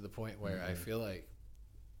that, to the point where I feel like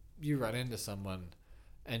you run into someone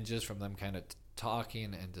and just from them kind of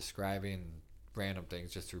talking and describing random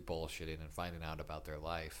things just through bullshitting and finding out about their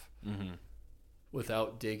life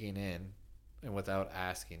without digging in and without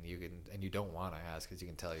asking, you don't want to ask because you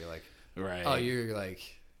can tell you're like, right, oh, you're like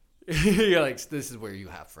you're like, this is where you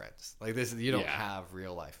have friends. Like, this is, you don't have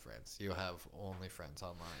real life friends. You have only friends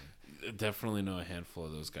online. Definitely know a handful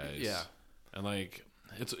of those guys. Yeah. And like,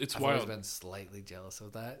 it's I've wild. always been slightly jealous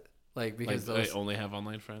of that. Like, because like, they only have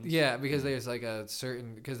online friends? Yeah, because there's like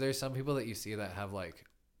because there's some people that you see that have like,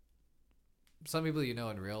 some people you know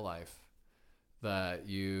in real life that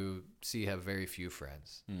you see have very few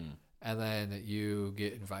friends. And then you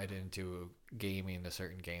get invited into gaming a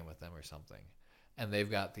certain game with them or something. And they've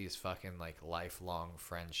got these fucking like lifelong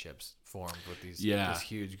friendships formed with this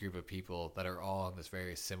huge group of people that are all on this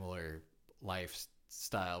very similar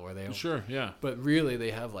lifestyle where they don't, sure, yeah. But really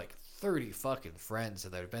they have like 30 fucking friends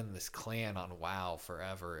that have been in this clan on WoW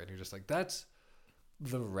forever, and you're just like, that's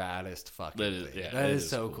the raddest fucking thing. Yeah, that is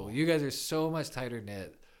so cool. You guys are so much tighter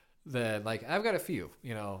knit than, like, I've got a few.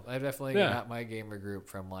 You know, I've definitely got my gamer group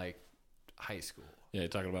from like high school. Yeah, you're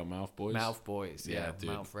talking about Mouth Boys? Mouth Boys, yeah. Dude.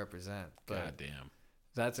 Mouth represent. But God damn.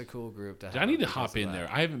 That's a cool group to have. I need to hop in there.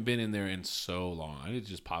 I haven't been in there in so long. I need to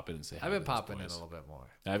just pop in and say hi. I've been popping in a little bit more.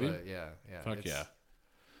 Have you? Yeah. Fuck yeah.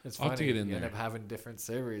 It's funny. I'll have to get in you there. end up having different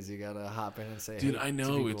servers. You gotta hop in and say, dude, hey, I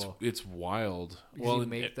know it's wild. Well, you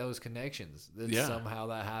make those connections. Yeah. Somehow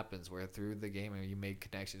that happens where through the game you make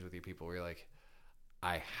connections with your people where you're like,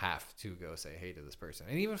 I have to go say hey to this person.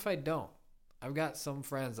 And even if I don't, I've got some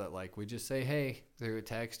friends that like we just say hey through a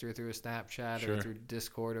text or through a Snapchat or through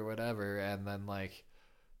Discord or whatever, and then like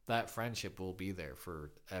that friendship will be there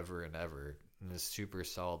forever and ever, and is super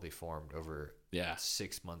solidly formed over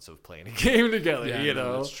 6 months of playing a game together. Yeah, you no,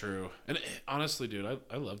 know, that's true. And honestly, dude,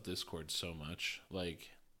 I love Discord so much. Like,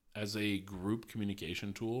 as a group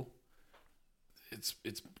communication tool,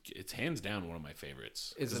 it's hands down one of my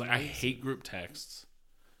favorites. It's like, I hate group texts.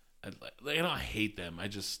 I don't hate them. I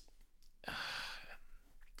just I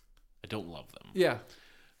don't love them. Yeah.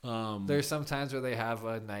 There's some times where they have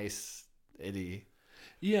a nice itty.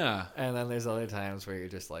 Yeah. And then there's other times where you're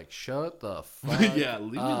just like, shut the fuck yeah,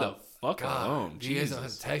 leave me the fuck alone. You guys don't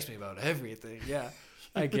have to text me about everything. Yeah.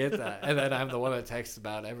 I get that. And then I'm the one that texts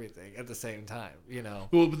about everything at the same time, you know.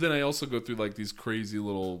 Well, but then I also go through like these crazy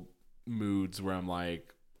little moods where I'm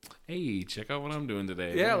like, hey, check out what I'm doing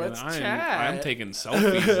today. Yeah, let's chat. I'm taking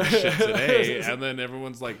selfies and shit today. And then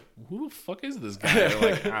everyone's like, who the fuck is this guy?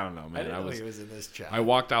 Like, I don't know, man. I didn't know he was in this chat. I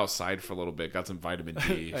walked outside for a little bit, got some vitamin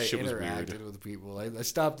D. I Shit was interacted weird. with people. I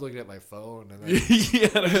stopped looking at my phone. And then... yeah,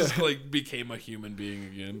 I just like became a human being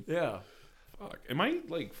again. Yeah. Fuck. Am I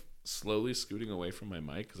like slowly scooting away from my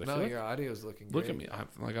mic? Because I feel like your audio's looking look great. at me.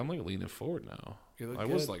 I'm like leaning forward now. You look I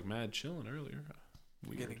good. was like mad chilling earlier.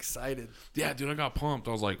 Weird. Getting excited. Yeah, dude, I got pumped.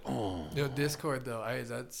 I was like, oh. Discord though,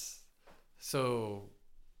 so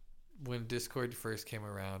when Discord first came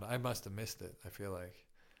around, I must have missed it, I feel like.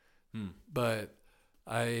 But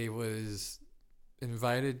I was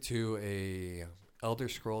invited to a Elder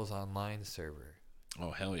Scrolls Online server. Oh,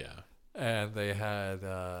 hell yeah. And they had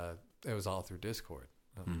it was all through Discord.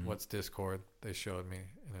 What's Discord? They showed me,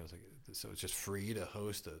 and it was like, so it's just free to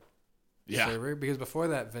host a server, because before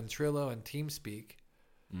that, Ventrilo and TeamSpeak,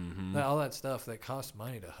 all that stuff that cost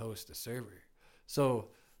money to host a server.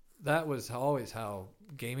 So that was always how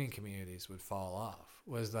gaming communities would fall off,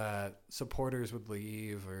 was that supporters would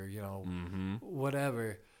leave, or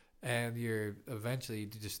whatever, and eventually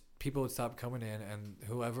just people would stop coming in, and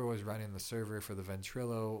whoever was running the server for the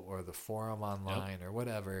Ventrilo or the forum online or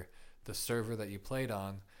whatever, the server that you played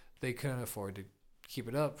on, they couldn't afford to keep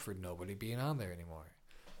it up for nobody being on there anymore.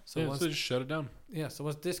 So so just shut it down. Yeah, so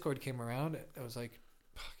once Discord came around, it was like,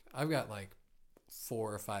 I've got like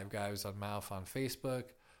 4 or 5 guys on Mouth on Facebook.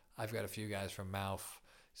 I've got a few guys from Mouth.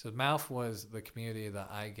 So Mouth was the community that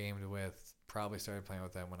I gamed with, probably started playing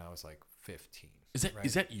with them when I was like 15.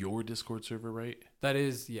 Is that your Discord server, right? That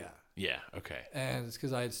is, yeah. Yeah, okay. And it's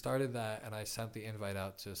because I had started that, and I sent the invite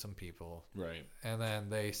out to some people. Right. And then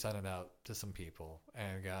they sent it out to some people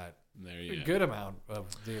and got a good amount of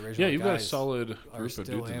the original guys. Yeah, you've got a solid group of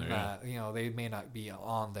dudes in there. that. Yeah. They may not be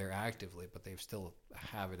on there actively, but they still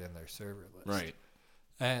have it in their server list. Right.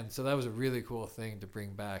 And so that was a really cool thing to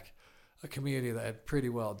bring back a community that had pretty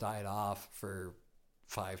well died off for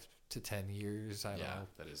 5 to 10 years. I don't know.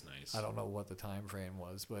 That is nice. I don't know what the time frame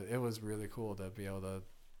was, but it was really cool to be able to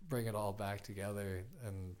bring it all back together.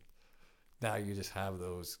 And now you just have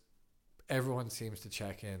those. Everyone seems to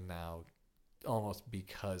check in now almost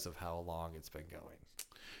because of how long it's been going.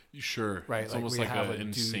 Sure. Right. It's like almost we like have an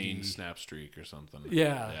insane duty. snap streak or something.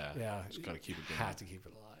 Yeah. Just got to keep it going. Have to keep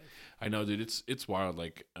it alive. I know, dude. It's wild.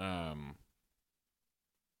 Like,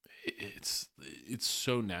 it's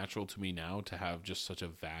so natural to me now to have just such a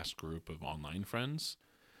vast group of online friends.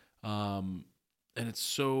 And it's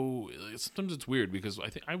so, sometimes it's weird because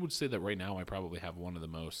I would say that right now I probably have one of the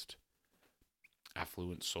most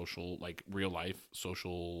affluent social, like real life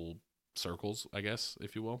social circles, I guess,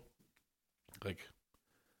 if you will. Like,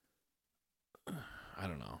 I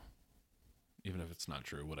don't know. Even if it's not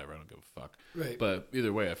true, whatever, I don't give a fuck. Right. But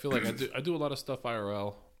either way, I feel like I do a lot of stuff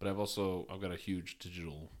IRL, but I've got a huge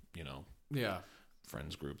digital,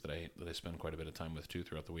 friends group that I spend quite a bit of time with too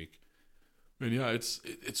throughout the week. And yeah, it's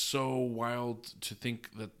so wild to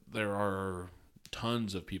think that there are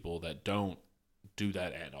tons of people that don't do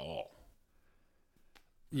that at all.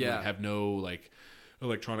 Yeah. Like, have no like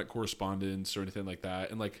electronic correspondence or anything like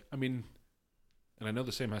that. And like, I mean, and I know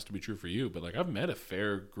the same has to be true for you, but like I've met a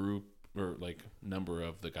fair group or like number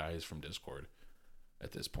of the guys from Discord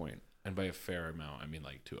at this point. And by a fair amount, I mean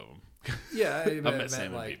like 2 of them. Yeah, I've met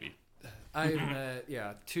Sam and Baby. I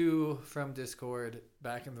met 2 from Discord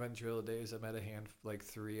back in the Ventrilo days. I met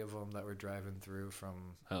 3 of them that were driving through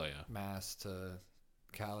from Hell yeah, Mass to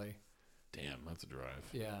Cali. Damn, that's a drive.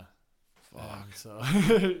 Yeah, fuck. So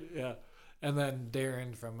yeah, and then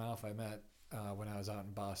Darren from Mouth I met when I was out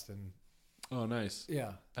in Boston. Oh, nice.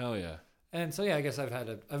 Yeah, hell yeah. And so yeah, I guess I've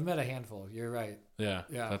met a handful. You're right. Yeah,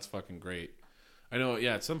 that's fucking great. I know.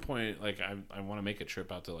 Yeah, at some point, like I want to make a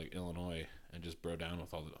trip out to like Illinois and just bro down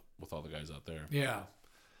with all the guys out there. Yeah,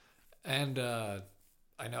 and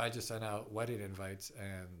I know I just sent out wedding invites,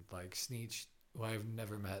 and like Sneech, who I've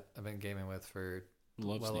never met, I've been gaming with for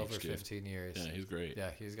Love well Sneech, over dude. 15 years. Yeah, he's great.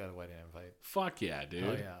 Yeah, he's got a wedding invite. Fuck yeah, dude.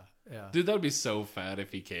 Oh yeah, yeah. Dude, that'd be so fat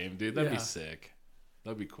if he came, dude. That'd be sick.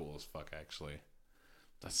 That'd be cool as fuck, actually.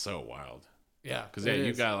 That's so wild. Yeah, because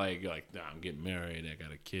you got like you're like, nah, I'm getting married, I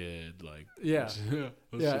got a kid, like yeah, yeah,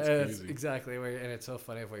 and crazy. it's exactly where, and it's so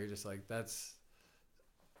funny where you're just like, that's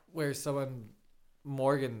where someone,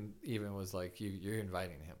 Morgan even was like, you're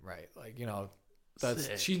inviting him, right? Like, you know, that's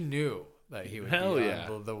Sick. She knew that he would Hell be yeah.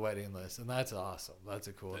 on the wedding list, and that's awesome. That's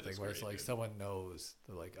a cool That thing is where great, it's like dude. someone knows,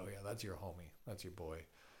 they're like, oh yeah, that's your homie, that's your boy.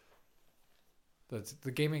 That's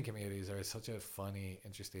the gaming communities are such a funny,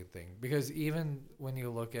 interesting thing, because even when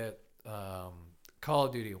you look at Call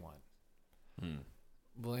of Duty 1,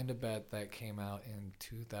 willing to bet that came out in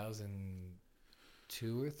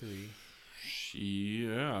 2002 or 3.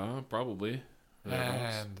 Yeah, probably.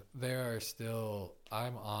 And there are still,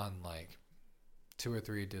 I'm on like 2 or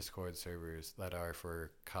 3 Discord servers that are for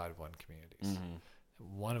COD 1 communities.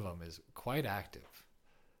 One of them is quite active.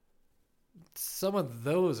 Some of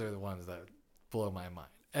those are the ones that blow my mind.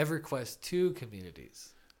 EverQuest 2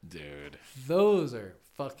 communities. Dude. Those are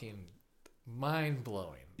fucking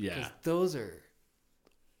mind-blowing. Yeah. Because those are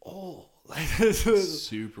old.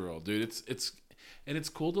 Super old. Dude, it's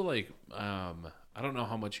cool to like I don't know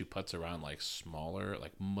how much you putz around like smaller,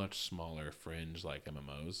 like much smaller fringe like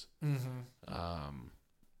MMOs.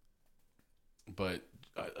 But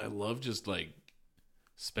I love just like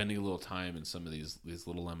spending a little time in some of these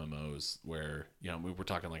little MMOs where, you know, we're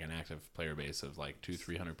talking like an active player base of like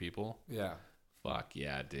 200-300 people. Yeah. Fuck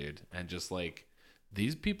yeah, dude. And just like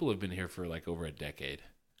these people have been here for like over a decade.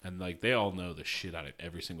 And like they all know the shit out of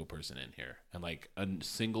every single person in here. And like a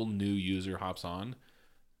single new user hops on,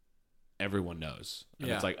 everyone knows. And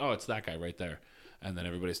it's like, oh, it's that guy right there. And then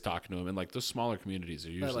everybody's talking to him. And like those smaller communities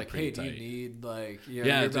are usually like, pretty hey, tight. do you need like, you're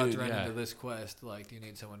about to run into this quest. Like, do you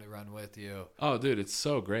need someone to run with you? Oh, dude, it's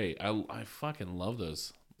so great. I fucking love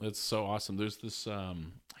those. It's so awesome. There's this I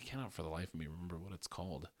cannot for the life of me remember what it's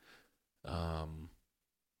called. God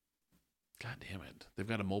damn it. They've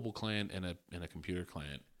got a mobile client and a computer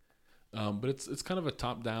client. But it's kind of a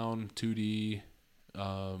top-down 2D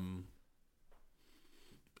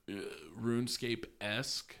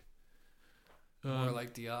RuneScape-esque. More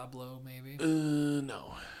like Diablo, maybe?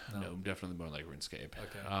 No, definitely more like RuneScape.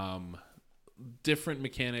 Okay. Different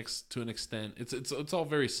mechanics to an extent. It's all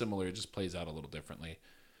very similar. It just plays out a little differently.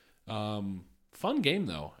 Fun game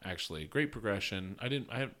though, actually. Great progression. I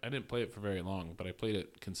didn't play it for very long, but I played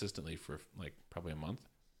it consistently for like probably a month.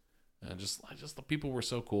 And just the people were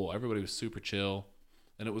so cool. Everybody was super chill,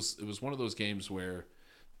 and it was one of those games where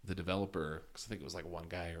the developer, because I think it was like one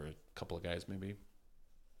guy or a couple of guys maybe,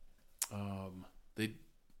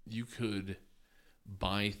 you could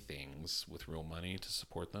buy things with real money to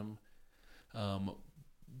support them,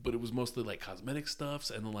 but it was mostly like cosmetic stuffs,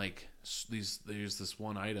 and then like there's this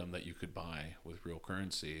one item that you could buy with real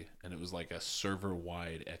currency, and it was like a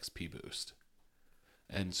server-wide XP boost.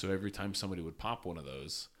 And so every time somebody would pop one of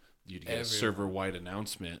those, you'd get a server-wide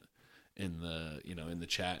announcement in the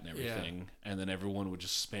chat and everything, and then everyone would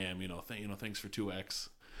just spam, thanks for 2x,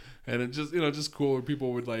 and it just cool. Where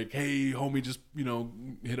people would like, hey, homie, just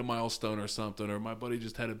hit a milestone or something, or my buddy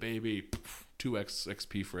just had a baby, 2x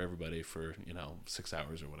XP for everybody for 6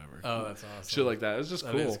 hours or whatever. Oh, that's awesome. Shit like that. It's just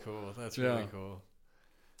cool. That is cool. That's really cool.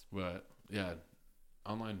 But yeah,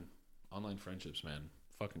 online friendships, man,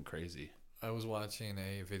 fucking crazy. I was watching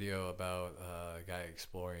a video about a guy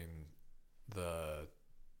exploring the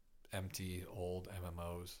empty old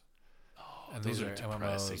MMOs. Oh, and those these are are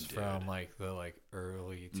depressing, MMOs dude. from like the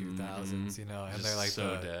early 2000s, and Just they're like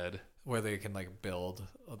so dead. where they can like build.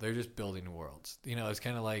 They're just building worlds. It's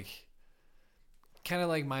kind of like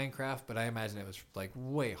Minecraft, but I imagine it was like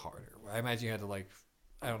way harder. I imagine you had to like,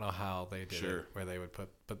 I don't know how they did it, where they would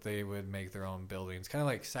but they would make their own buildings, kind of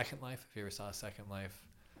like Second Life. If you ever saw Second Life.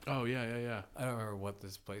 Oh yeah. I don't remember what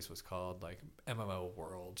this place was called, like MMO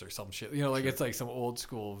Worlds or some shit. It's like some old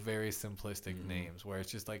school, very simplistic names where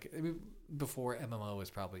it's just like before MMO was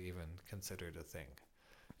probably even considered a thing.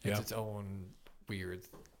 It's its own weird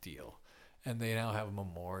deal, and they now have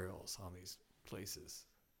memorials on these places.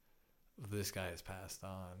 This guy has passed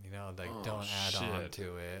on. Don't add on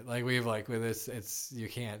to it. Like we've like with this, it's you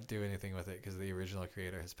can't do anything with it because the original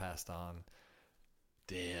creator has passed on.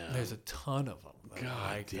 Damn. There's a ton of them.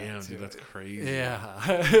 God damn, dude, that's crazy.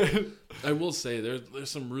 Yeah. I will say there's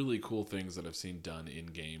some really cool things that I've seen done in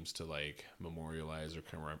games to like memorialize or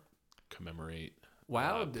commemorate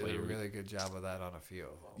WoW did a really good job of that on a few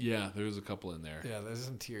of them. Yeah, there was a couple in there. Yeah, there's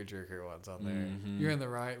some tearjerker ones on there. You're in the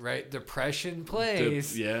right depression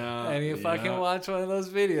place. Yeah. And you fucking watch one of those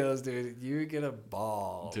videos, dude. You get a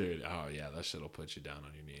ball. Dude, oh yeah, that shit'll put you down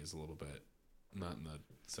on your knees a little bit. Not in the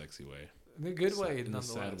sexy way. In a good way, in the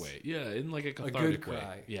sad way. Yeah, in like a good cathartic way.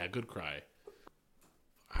 cry. Yeah, good cry.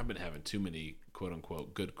 I've been having too many quote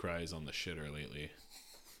unquote good cries on the shitter lately.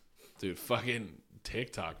 Dude, fucking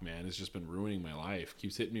TikTok, man, has just been ruining my life.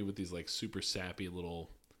 Keeps hitting me with these like super sappy little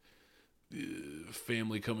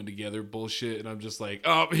family coming together bullshit, and I'm just like,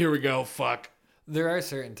 oh, here we go. Fuck. There are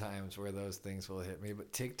certain times where those things will hit me,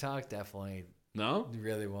 but TikTok definitely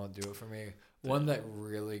really won't do it for me. One that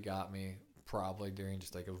really got me probably during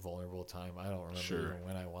just like a vulnerable time. I don't remember even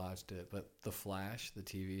when I watched it, but The Flash, the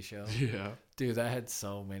TV show. Yeah. Dude, that had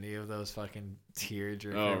so many of those fucking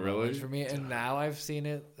tear-jerker moments for me. And now I've seen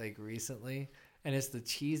it like recently, and it's the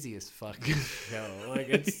cheesiest fucking show. Like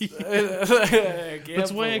it's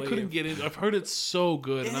that's why I couldn't get it. I've heard it's so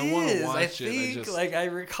good, and I want to watch it. Like I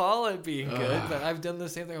recall it being good, but I've done the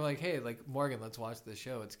same thing. I'm like, hey, like Morgan, let's watch this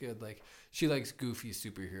show. It's good. Like she likes goofy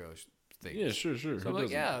superhero things. Yeah, sure. So I'm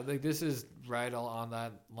like, yeah, like this is right all on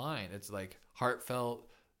that line. It's like heartfelt,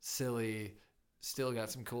 silly, still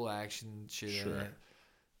got some cool action shit in it.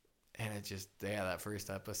 And it just, that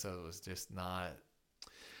first episode was just not.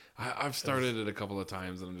 I've started it a couple of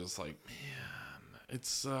times, and I'm just like, man,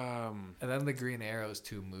 it's And then the Green Arrow's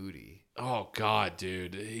too moody. Oh God,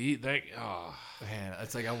 dude, man,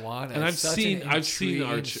 it's like I want it. And I've seen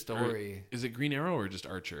Archer. Story. Is it Green Arrow or just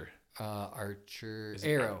Archer? Archer.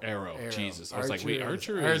 Arrow. Jesus, I was like, wait,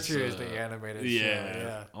 Archer is the animated show.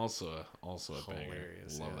 Yeah. Also a banger.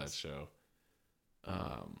 Love that show.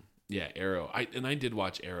 Arrow. I did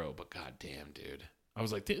watch Arrow, but goddamn, dude, I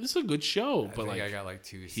was like, this is a good show. But like, I got like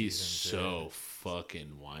 2 seasons. He's so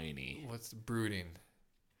fucking whiny. What's brooding?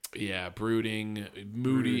 Yeah, brooding,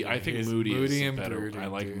 moody. I think moody is better. Brooding, I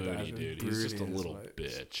like moody, dude. He's just a little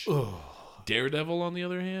bitch. Daredevil, on the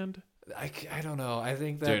other hand. I don't know. I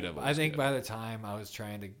think by the time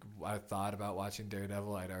I thought about watching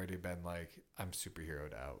Daredevil, I'd already been like, I'm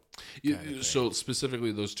superheroed out. So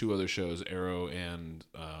specifically, those two other shows, Arrow and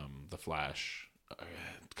The Flash,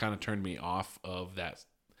 kind of turned me off of that.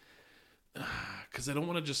 Because I don't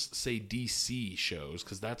want to just say DC shows,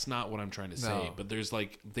 because that's not what I'm trying to say. But there's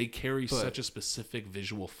like, they carry such a specific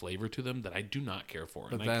visual flavor to them that I do not care for.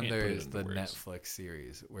 But then there's the Netflix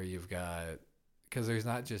series where you've got. Because there's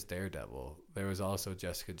not just Daredevil. There was also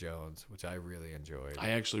Jessica Jones, which I really enjoyed. I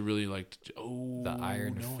actually really liked... the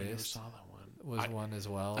Iron Fist. I never saw that one. Was one as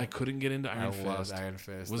well. I couldn't get into Iron Fist. I loved Iron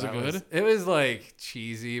Fist. Was it good? It was like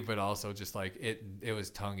cheesy, but also just like it was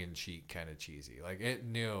tongue-in-cheek kind of cheesy. Like it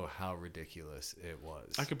knew how ridiculous it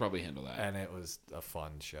was. I could probably handle that. And it was a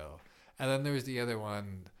fun show. And then there was the other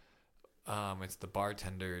one. It's the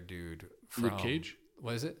bartender dude from... Luke Cage?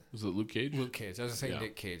 What is it? Was it Luke Cage? Luke Cage. I was going to say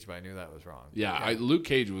Nick Cage, but I knew that was wrong. Yeah. Luke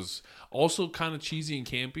Cage was also kind of cheesy and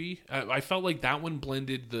campy. I felt like that one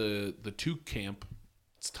blended the two camp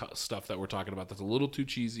stuff that we're talking about. That's a little too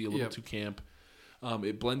cheesy, a little too camp.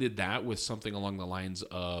 It blended that with something along the lines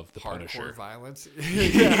of the Punisher. Hardcore violence.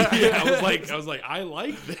 I was like, I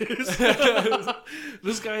like this.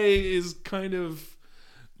 This guy is kind of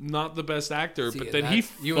not the best actor, but then he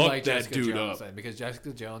fucked that dude up. Because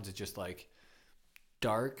Jessica Jones is just like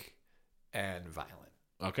dark and violent.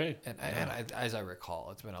 Okay. And as I recall,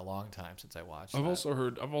 it's been a long time since I watched I've also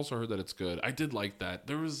heard that it's good. I did like that.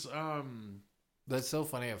 There was that's so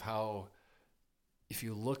funny of how if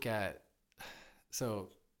you look at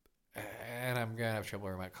and I'm gonna have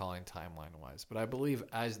trouble calling timeline wise, but I believe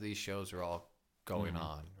as these shows are all going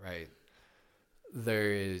on, right?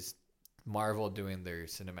 There is Marvel doing their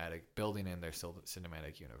building in their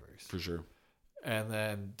cinematic universe. For sure. And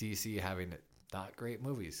then DC having not great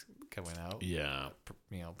movies coming out. Yeah.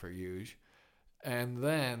 Per usual. And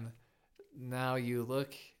then now you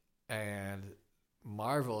look and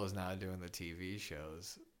Marvel is now doing the TV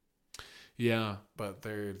shows. Yeah. But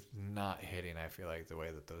they're not hitting, I feel like, the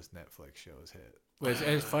way that those Netflix shows hit. Which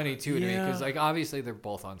is funny, too, to me, because like, obviously they're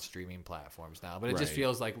both on streaming platforms now. But it just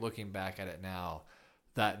feels like, looking back at it now,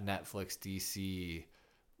 that Netflix DC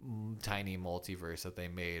tiny multiverse that they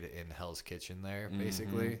made in Hell's Kitchen there,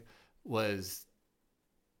 basically, was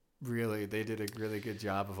really, they did a really good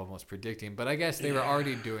job of almost predicting. But I guess they were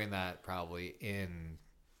already doing that probably in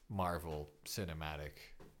Marvel Cinematic,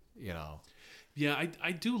 Yeah,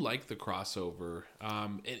 I do like the crossover.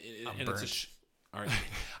 And it's all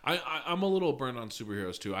right. I'm a little burnt on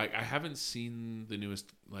superheroes too. I haven't seen the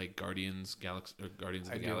newest like Guardians of the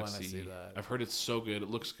Galaxy. I do want to see that. I've heard it's so good. It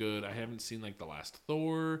looks good. I haven't seen like the last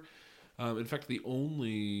Thor. In fact, the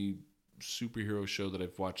only superhero show that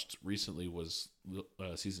I've watched recently was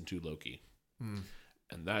season 2 Loki. And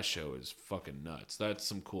that show is fucking nuts. That's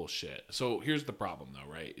some cool shit. So here's the problem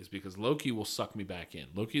though, right? Is because Loki will suck me back in.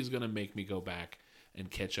 Loki is going to make me go back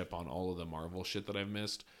and catch up on all of the Marvel shit that I've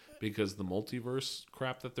missed, because the multiverse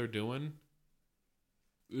crap that they're doing,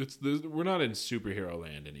 we're not in superhero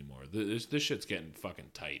land anymore. This shit's getting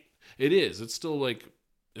fucking tight. It is. It's still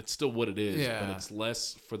what it is, but it's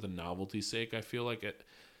less for the novelty's sake. I feel like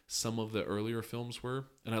some of the earlier films were,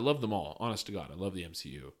 and I love them all. Honest to God, I love the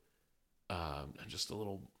MCU. I'm just a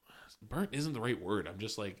little burnt. Isn't the right word? I'm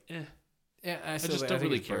just like, eh. Yeah, I just don't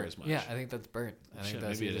really care as much. Yeah, I think that's burnt. I think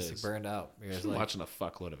that's just burned out. I've been watching a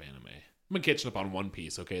fuckload of anime. I've been catching up on One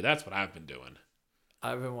Piece. Okay, that's what I've been doing.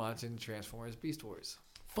 I've been watching Transformers Beast Wars.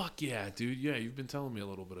 Fuck yeah, dude. Yeah, you've been telling me a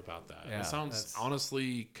little bit about that. Yeah, it sounds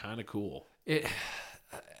honestly kind of cool.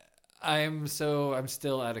 I'm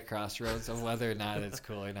still at a crossroads of whether or not it's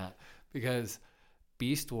cool or not, because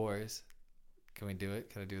Beast Wars. Can we do it?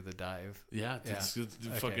 Can I do the dive? Yeah.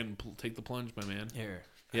 Fucking take the plunge, my man. Here.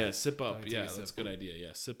 Yeah, sip up. Yeah, that's a good idea.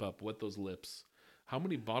 Yeah, sip up. Wet those lips. How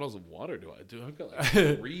many bottles of water do I do? I've got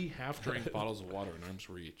like 3 half-drink bottles of water in arm's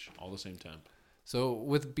reach, all the same temp. So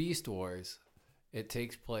with Beast Wars, it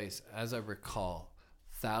takes place, as I recall,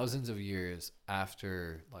 thousands of years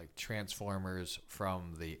after like Transformers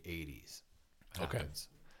from the 80s happens.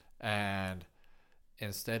 Okay. And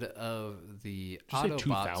instead of the Autobots... Did you say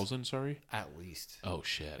 2000, sorry? At least. Oh,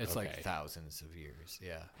 shit. It's like thousands of years,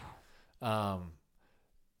 yeah.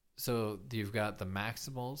 So you've got the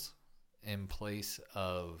Maximals in place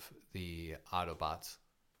of the Autobots.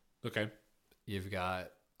 Okay. You've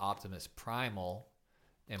got Optimus Primal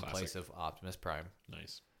in place of Optimus Prime.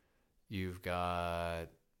 Nice. You've got...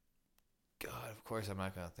 God, of course I'm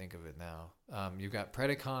not going to think of it now. You've got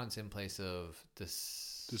Predacons in place of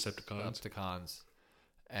Decepticons.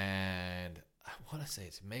 And I want to say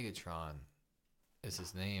it's Megatron is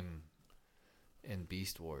his name in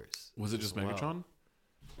Beast Wars. Was it just Megatron?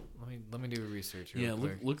 Let me do research. Yeah,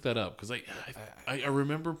 look that up, because I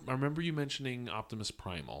remember you mentioning Optimus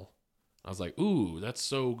Primal. I was like, ooh, that's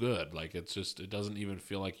so good. Like it doesn't even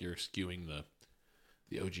feel like you're skewing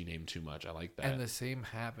the OG name too much. I like that. And the same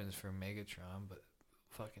happens for Megatron, but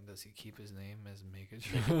fucking does he keep his name as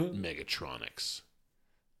Megatron? Megatronics.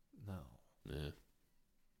 No. Yeah.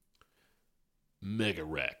 Mega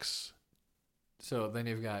Rex. So then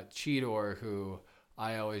you've got Cheetor, who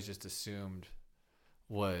I always just assumed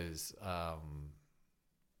was God,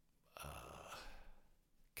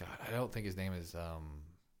 I don't think his name is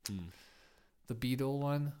the Beetle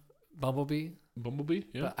one, Bumblebee.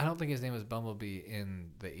 Yeah. But I don't think his name was Bumblebee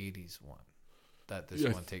in the 80s one that this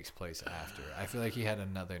one takes place after. I feel like he had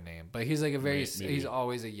another name, but he's like he's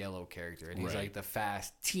always a yellow character, and he's like the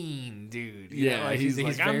fast teen dude. Like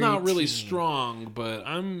he's I'm not really strong, but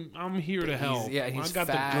I'm here to help. He's I got fast,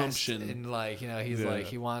 the gumption, and he's like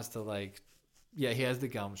he wants to he has the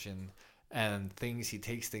gumption. And he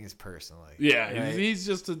takes things personally. Yeah, right? he's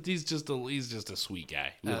just a sweet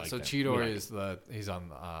guy. So Cheetor he's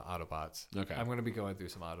on Autobots. Okay, I'm going to be going through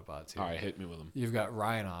some Autobots here. All right, hit me with them. You've got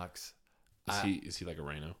Rhinox. Is he like a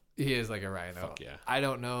rhino? He is like a rhino. Fuck yeah. I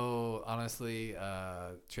don't know, honestly,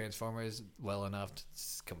 Transformers well enough to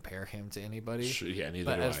compare him to anybody. Sure, yeah, neither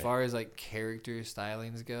but do as I. far as like character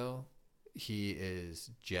stylings go, he is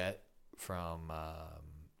Jet from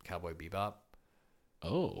Cowboy Bebop.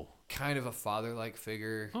 Oh. Kind of a father-like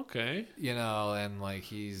figure. Okay. And like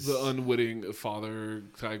he's... the unwitting father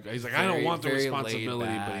type. He's like, I don't want the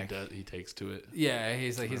responsibility, but he takes to it. Yeah,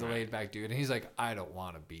 he's a laid-back dude. And he's like, I don't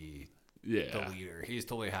want to be the leader. He's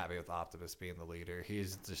totally happy with Optimus being the leader.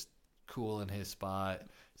 He's just cool in his spot.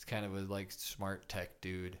 He's kind of a smart tech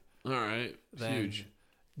dude. All right. Then huge.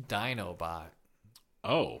 Dinobot.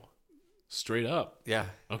 Oh. Straight up. Yeah.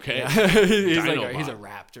 Okay. Yeah. he's a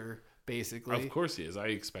raptor. Basically, of course he is. I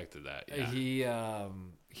expected that. Yeah.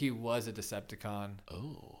 He was a Decepticon.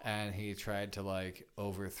 Oh, and he tried to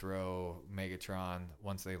overthrow Megatron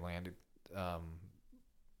once they landed on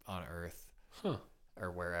Earth,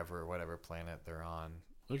 or whatever planet they're on.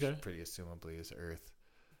 Okay, which pretty assumably is Earth.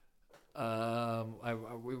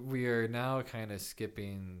 We are now kind of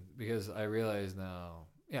skipping because I realize now.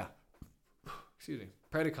 Yeah, excuse me.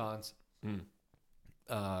 Predacons.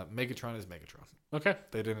 Megatron is Megatron. Okay.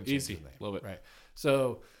 They didn't change Easy. his name. Love it. Right.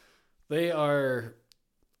 So they are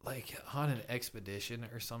on an expedition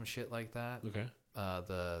or some shit like that. Okay.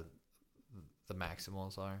 The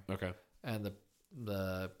Maximals are. Okay. And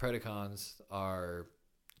the Predacons are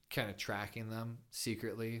kind of tracking them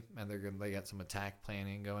secretly, and they got some attack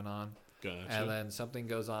planning going on. Gotcha. And then something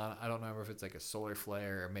goes on. I don't remember if it's like a solar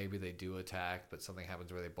flare or maybe they do attack, but something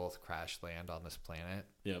happens where they both crash land on this planet.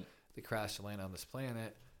 Yep. They crash land on this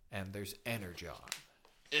planet, and there's Energon.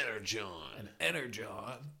 And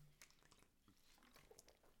Energon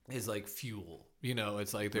is like fuel. You know,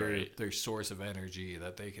 it's like their source of energy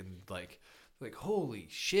that they can like holy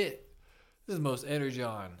shit, this is the most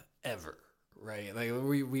Energon ever. Right, like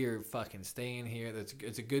we are fucking staying here.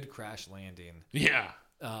 It's a good crash landing. Yeah.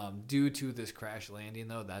 Due to this crash landing,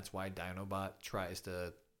 though, that's why Dinobot tries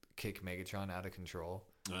to kick Megatron out of control.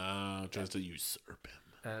 Tries to usurp him.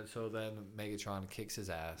 And so then Megatron kicks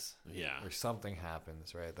his ass. Yeah. Or something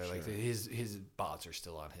happens, right? They're like his bots are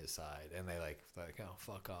still on his side, and they like oh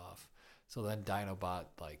fuck off. So then Dinobot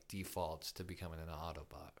like defaults to becoming an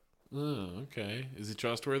Autobot. Oh, okay. Is he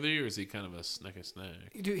trustworthy or is he kind of a snack?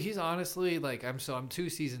 Dude, he's honestly like I'm 2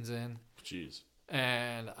 seasons in. Jeez.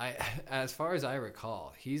 And as far as I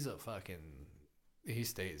recall, he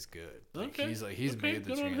stays good. Like, okay. He's made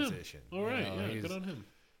the transition. All right, good on him.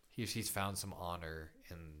 He's found some honor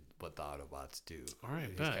in what the Autobots do. All right,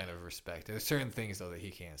 he's kind of respected. There's certain things though that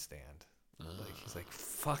he can't stand. Like he's like,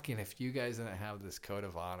 fucking, if you guys didn't have this code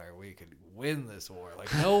of honor, we could win this war.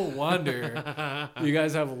 Like, no wonder you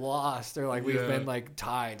guys have lost, or like we've been like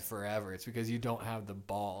tied forever. It's because you don't have the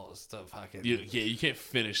balls to fucking. You can't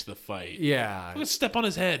finish the fight. Yeah, I'm gonna step on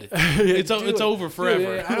his head. It's over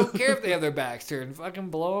forever. Dude, I don't care if they have their backs turned. Fucking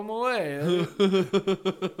blow them away.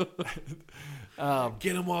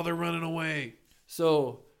 Get them while they're running away.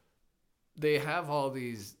 So they have all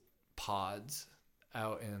these pods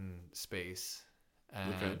out in space,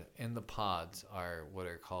 and in the pods are what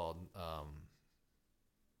are called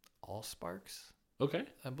Allsparks. Okay,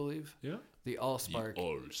 I believe. Yeah, the Allspark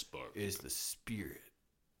Allspark is the spirit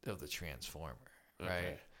of the Transformer, right?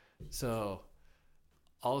 Okay. So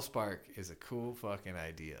Allspark is a cool fucking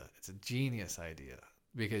idea. It's a genius idea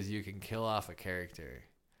because you can kill off a character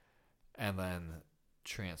and then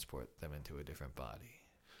transport them into a different body.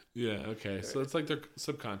 Yeah, okay. So it's like their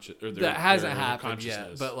subconscious or that hasn't happened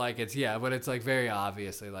yet, but like it's like very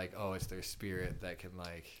obviously like, oh, it's their spirit that can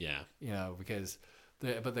like, because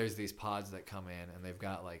but there's these pods that come in and they've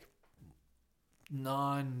got like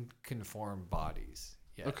non-conformed bodies,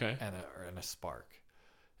 and a spark,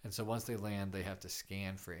 and so once they land, they have to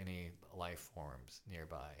scan for any life forms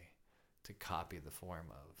nearby to copy the form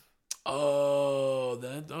of. Oh,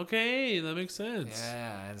 that makes sense.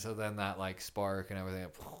 Yeah, and so then that like spark and everything,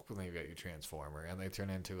 then you got your Transformer, and they turn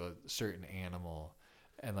into a certain animal,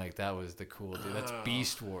 and like that was the cool dude. That's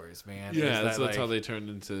Beast Wars, man. Yeah, that's how they turned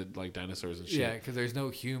into like dinosaurs and shit. Yeah, because there's no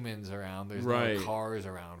humans around, there's no cars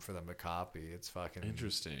around for them to copy. It's fucking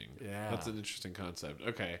interesting. Yeah, that's an interesting concept.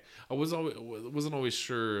 Okay, I wasn't always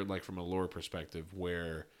sure, like from a lore perspective,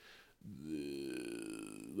 where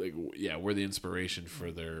where the inspiration for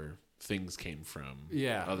their things came from,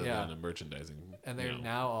 other than a merchandising, and they're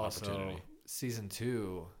now also season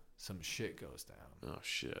 2. Some shit goes down. Oh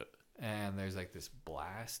shit! And there's like this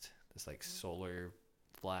blast, this like solar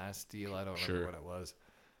blast deal. I don't remember what it was,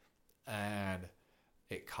 and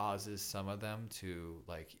it causes some of them to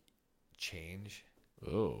like change.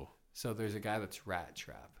 Oh, so there's a guy that's Rat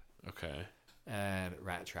Trap. Okay, and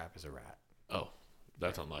Rat Trap is a rat. Oh,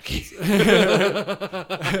 that's unlucky.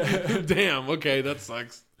 Damn. Okay, that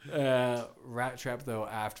sucks. Rat Trap though,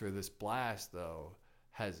 after this blast though,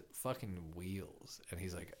 has fucking wheels, and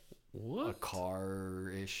he's like a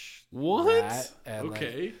car-ish rat. And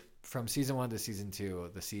like, from season 1 to season 2,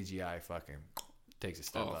 the CGI fucking takes a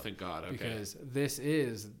step up. Oh, thank God. Okay. Because this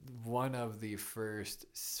is one of the first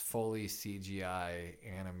fully CGI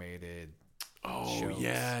animated shows.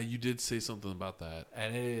 Yeah, you did say something about that.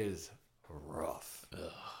 And it is rough. Ugh.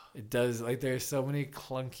 It does, like, there's so many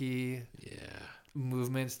clunky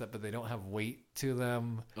movements but they don't have weight to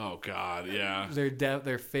them. Oh God, yeah.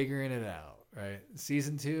 They're figuring it out, right?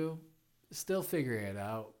 Season 2, still figuring it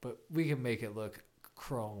out, but we can make it look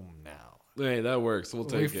chrome now. Hey, that works. We'll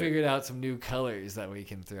take it. We figured out some new colors that we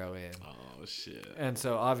can throw in. Oh shit! And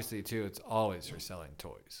so obviously too, it's always for selling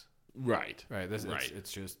toys. Right.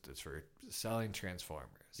 It's for selling Transformers.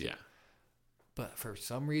 Yeah. But for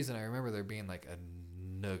some reason, I remember there being like a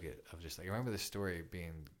nugget of just like, I remember the story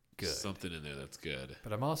being good. Something in there that's good.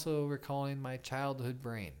 But I'm also recalling my childhood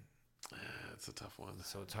brain. That's a tough one.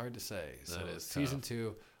 So it's hard to say. That so is season tough.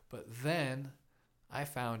 2. But then I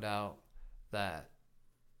found out that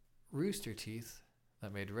Rooster Teeth,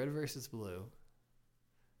 that made Red vs. Blue,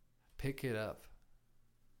 pick it up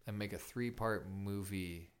and make a 3-part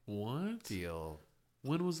movie deal.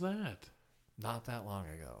 When was that? Not that long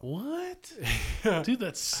ago. What? Dude,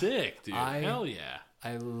 that's sick, dude. Hell yeah.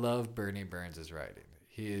 I love Bernie Burns' writing.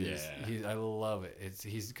 I love it.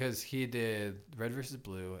 He's because he did Red versus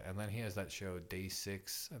Blue, and then he has that show Day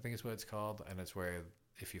 6, I think is what it's called, and it's where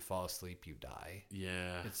if you fall asleep, you die.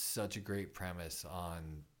 Yeah. It's such a great premise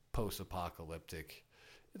on post-apocalyptic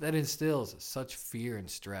that instills such fear and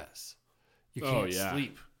stress. You can't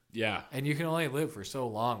sleep. Yeah. And you can only live for so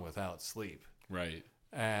long without sleep. Right.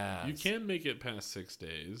 And you can make it past 6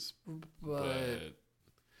 days, but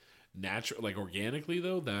natural, like organically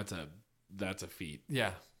though, that's a feat.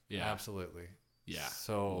 Yeah. Absolutely. Yeah.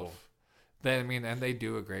 So then, and they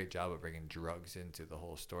do a great job of bringing drugs into the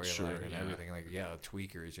whole storyline and everything. Like,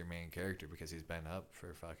 Tweaker is your main character because he's been up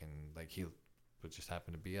for fucking, like, he would just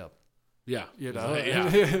happen to be up. Yeah. You know?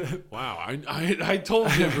 Yeah. Wow. I told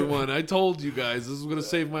everyone. I told you guys this was going to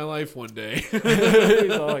save my life one day.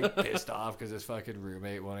 He's all, like, pissed off because his fucking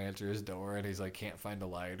roommate won't answer his door, and he's, like, can't find a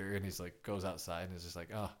lighter, and he's, like, goes outside and is just like,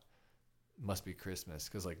 oh, must be Christmas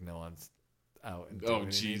because, like, no one's out and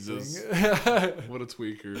doing Jesus. What a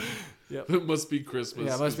tweaker. Yep. It must be Christmas.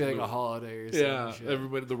 Yeah, it must be like a holiday or something. Yeah,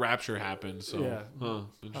 everybody, the rapture happened. So,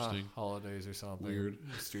 interesting. Holidays or something. Weird.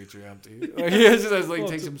 The streets are empty. It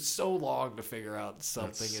takes him so long to figure out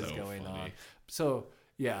something is going on. So,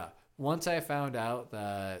 yeah, once I found out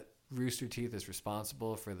that Rooster Teeth is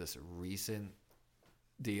responsible for this recent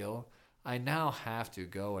deal, I now have to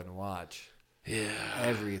go and watch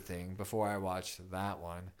everything before I watch that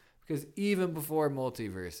one. Because even before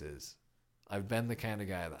Multiverses, I've been the kind of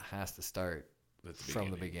guy that has to start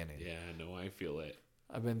from the beginning. Yeah, no, I feel it.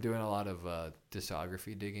 I've been doing a lot of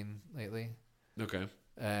discography digging lately. Okay.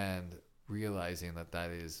 And realizing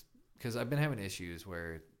that is... Because I've been having issues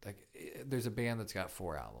where like there's a band that's got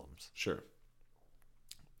 4 albums. Sure.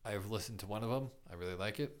 I've listened to one of them. I really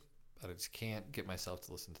like it. But I just can't get myself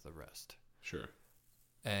to listen to the rest. Sure.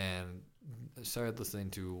 And I started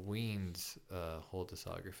listening to Ween's whole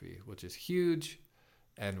discography, which is huge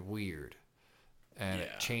and weird. And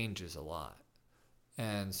it changes a lot.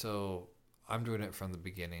 And so I'm doing it from the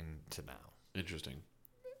beginning to now. Interesting.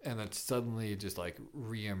 And then suddenly just like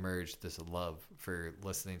reemerged this love for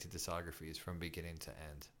listening to discographies from beginning to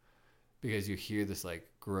end. Because you hear this like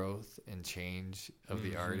growth and change of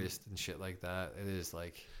the artist and shit like that. It is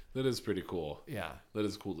like... That is pretty cool. Yeah. That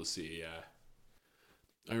is cool to see, yeah.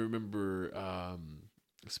 I remember,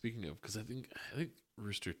 speaking of, because I think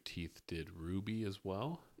Rooster Teeth did Ruby as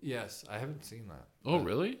well. Yes, I haven't seen that. Oh,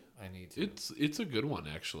 really? I need to. It's a good one,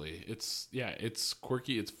 actually. It's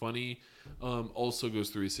quirky, it's funny. Also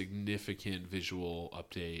goes through a significant visual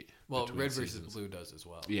update. Well, Red versus Blue does as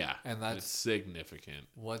well. Yeah, and that's it's significant.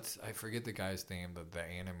 I forget the guy's name, the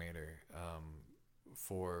animator.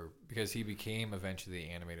 Because he became eventually the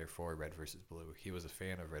animator for Red versus Blue. He was a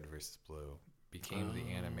fan of Red versus Blue. Became the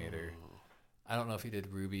animator. I don't know if he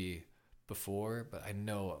did Ruby before, but I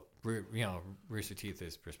know Rooster Teeth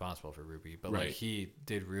is responsible for Ruby. But like he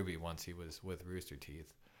did Ruby once he was with Rooster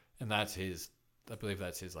Teeth, and that's his. I believe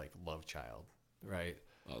that's his like love child, right?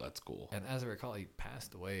 Oh, that's cool. And as I recall, he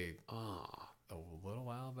passed away a little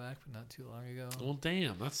while back, but not too long ago. Well,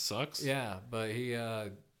 damn, that sucks. Yeah, but he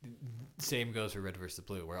same goes for Red versus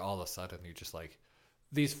Blue, where all of a sudden you're just like,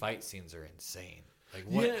 these fight scenes are insane. Like,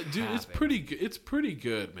 what dude, happened? it's pretty good. It's pretty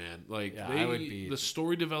good, man. Like the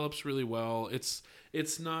story develops really well. It's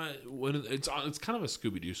kind of a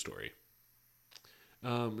Scooby-Doo story.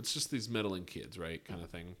 It's just these meddling kids, right, kind of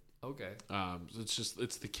thing. Okay.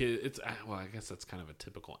 It's the kid. I guess that's kind of a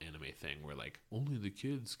typical anime thing where like only the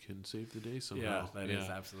kids can save the day somehow. Yeah, that is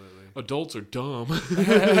absolutely. Adults are dumb,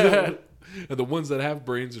 and the ones that have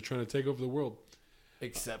brains are trying to take over the world.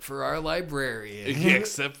 Except for our librarian.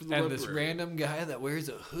 Except for the and librarian. this random guy that wears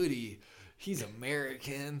a hoodie. He's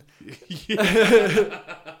American.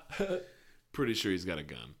 Pretty sure he's got a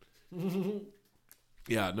gun.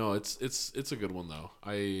 Yeah, no, it's a good one though.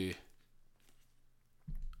 I've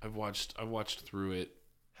watched through it.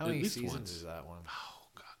 How many seasons is that one? Oh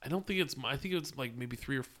god, I think it's like maybe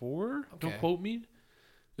 3 or 4. Okay. Don't quote me.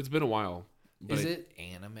 It's been a while. Is it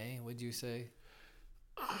anime? Would you say?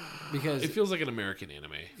 Because it feels like an American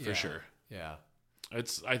anime for sure. Yeah. I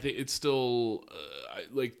think it's still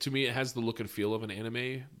like to me it has the look and feel of an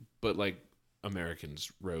anime, but like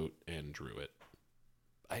Americans wrote and drew it.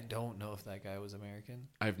 I don't know if that guy was American.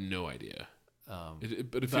 I have no idea.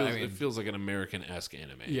 It feels like an American-esque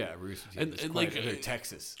anime. Yeah, Rooster Teeth and like they're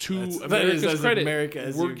Texas. To America's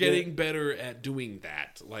credit, we're getting better at doing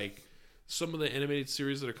that. Like some of the animated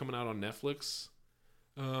series that are coming out on Netflix.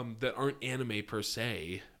 That aren't anime per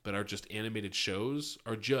se, but are just animated shows,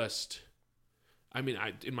 are just, I mean,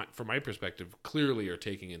 from my perspective, clearly are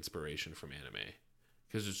taking inspiration from anime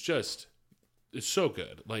because it's so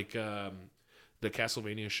good. Like the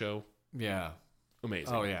Castlevania show,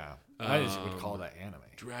 Amazing. Oh yeah, I just would call that anime.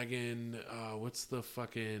 Dragon. What's the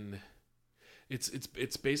fucking?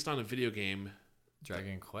 It's based on a video game.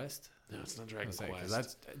 Dragon Quest. No, it's not Dragon Quest.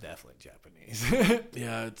 That's definitely Japanese.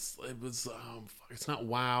 Yeah, it's not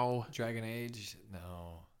WoW. Dragon Age.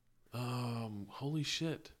 No. Holy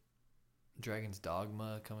shit. Dragon's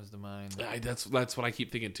Dogma comes to mind. That's what I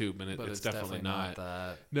keep thinking too, but it's definitely not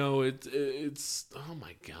that. No, it's oh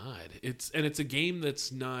my god. It's a game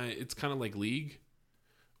that's not. It's kind of like League,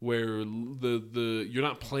 where the you're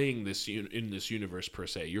not playing this in this universe per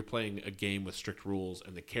se. You're playing a game with strict rules,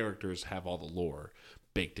 and the characters have all the lore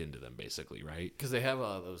baked into them, basically, right? Because they have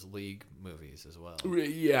those League movies as well.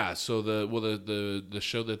 Yeah. So the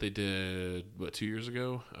show that they did 2 years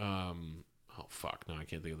ago. Oh fuck! No, I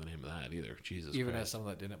can't think of the name of that either. Jesus. Even Christ. as someone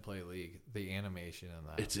that didn't play League, the animation in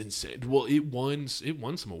that. It's insane. Well, it won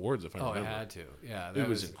some awards if I remember. Oh, it had to. Yeah, it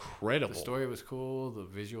was incredible. The story was cool. The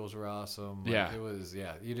visuals were awesome. Yeah, it was.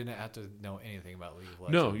 Yeah, you didn't have to know anything about League of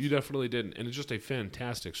Legends. No, you definitely didn't, and it's just a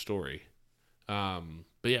fantastic story.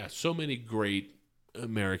 But yeah, so many great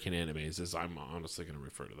American animes, as I'm honestly going to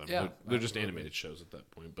refer to them. Yeah, they're just animated shows at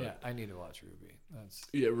that point. But yeah, I need to watch Ruby.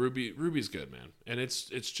 Ruby's good, man, and it's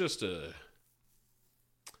just a.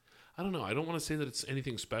 I don't know. I don't want to say that it's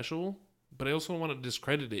anything special, but I also don't want to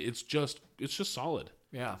discredit it. It's just solid.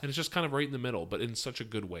 Yeah, and it's just kind of right in the middle, but in such a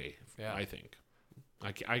good way. Yeah, I think.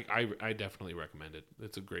 I definitely recommend it.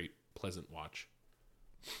 It's a great, pleasant watch.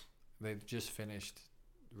 They've just finished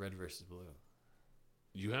Red versus Blue.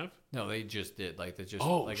 You have? No, they just did. Like they just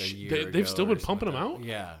a year ago. They've still been pumping them out?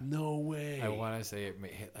 Yeah. No way. I want to say it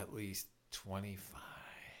hit at least 25.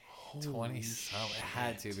 20 something. It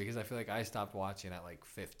had to, because I feel like I stopped watching at like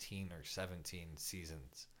 15 or 17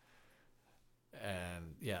 seasons.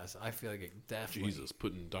 And yes, I feel like it definitely. Jesus,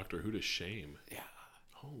 putting Doctor Who to shame. Yeah.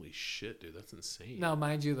 Holy shit, dude, that's insane. Now,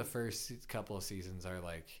 mind you, the first couple of seasons are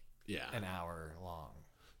like an hour long.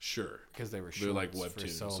 Sure. Because they were shorts. They're like webtoons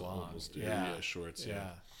for so long. Almost, yeah, shorts.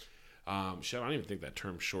 Yeah. Shit, I don't even think that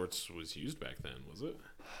term shorts was used back then, was it?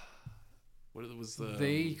 What was the?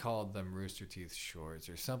 They called them Rooster Teeth shorts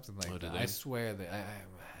or something like that. I swear that I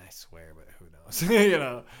swear, but who knows? You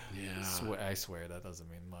know. Yeah. I swear that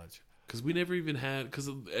doesn't mean much. Because we never even had, because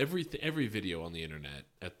every video on the internet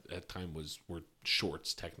at time were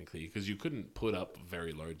shorts technically, because you couldn't put up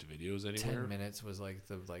very large videos anywhere. 10 minutes was like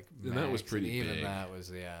the max, and that was pretty even big. That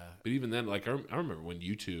was But even then, like I remember when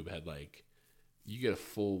YouTube had like, you get a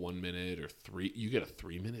full 1 minute or you get a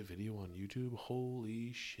 3-minute video on YouTube.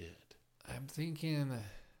 Holy shit! I'm thinking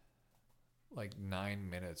like 9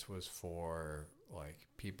 minutes was for like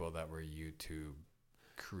people that were YouTube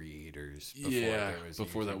creators.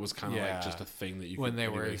 Before that was kind of like just a thing that you when could, they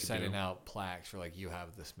were sending out plaques for like, you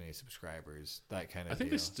have this many subscribers, that kind of. I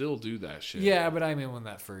think deal. they still do that shit. Yeah, but I mean when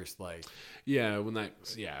that first because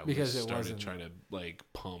it started trying to like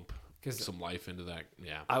pump some life into that.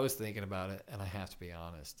 Yeah, I was thinking about it, and I have to be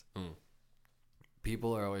honest.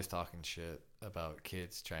 People are always talking shit about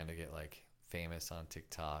kids trying to get like famous on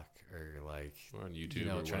TikTok or like or on YouTube,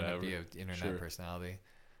 or trying whatever. to be an internet personality.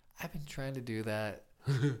 I've been trying to do that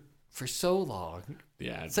for so long.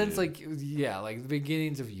 Yeah, since like the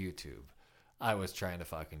beginnings of YouTube, I was trying to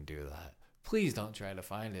fucking do that. Please don't try to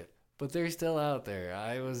find it, but they're still out there.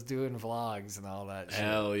 I was doing vlogs and all that.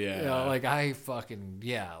 Hell shit. yeah! You know, like I fucking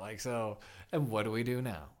so. And what do we do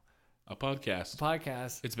now? A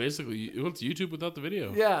podcast. It's basically it's YouTube without the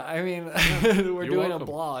video. Yeah, I mean, we're doing welcome. A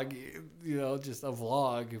blog, just a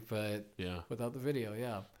vlog, but without the video.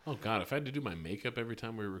 Yeah. Oh God, if I had to do my makeup every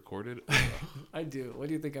time we recorded, I do. What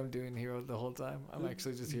do you think I'm doing here the whole time? I'm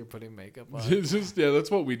actually just here putting makeup on.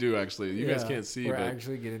 That's what we do. Actually, you guys can't see. We're but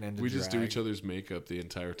actually getting into. We just do each other's makeup the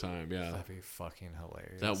entire time. Yeah, that'd be fucking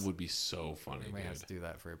hilarious. That would be so funny. We might have to do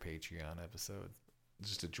that for a Patreon episode.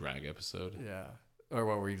 Just a drag episode. Yeah. Or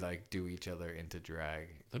where we like do each other into drag.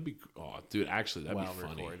 That'd be dude. Actually, that'd be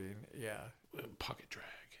funny. Recording. Yeah. Pocket drag.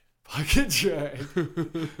 Pocket drag.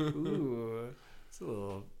 Ooh, it's a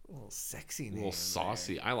little sexy name. A little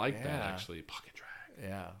saucy. There. I like that actually. Pocket drag.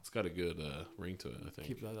 Yeah. It's got a good ring to it. I think.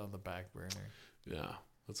 Keep that on the back burner. Yeah.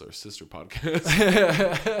 That's our sister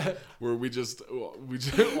podcast where we just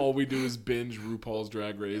all we do is binge RuPaul's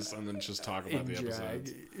Drag Race and then just talk about the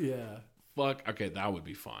episodes. Yeah. Fuck. Okay, that would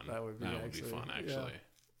be fun. That would be fun, actually. Yeah.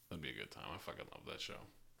 That'd be a good time. I fucking love that show.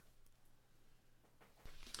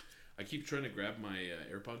 I keep trying to grab my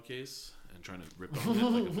AirPod case and trying to rip on it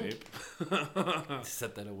like a vape.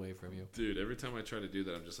 Set that away from you. Dude, every time I try to do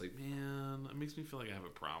that, I'm just like, man, it makes me feel like I have a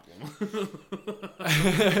problem.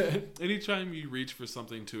 Anytime you reach for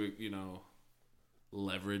something to,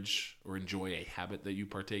 leverage or enjoy a habit that you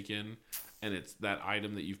partake in, and it's that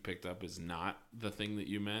item that you've picked up is not the thing that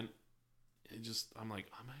you meant, I'm like,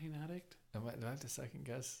 am I an addict? Do I have to second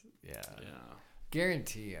guess? Yeah. Yeah.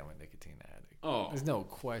 Guarantee I'm a nicotine addict. Oh. There's no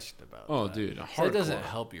question about that. Oh, dude. So it doesn't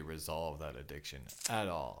help you resolve that addiction at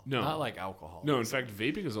all. No. Not like alcohol. No, in fact,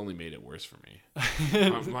 vaping has only made it worse for me.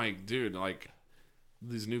 I'm like, dude, like,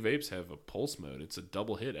 these new vapes have a pulse mode. It's a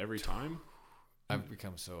double hit every time. I've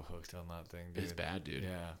become so hooked on that thing, dude. It's bad, dude.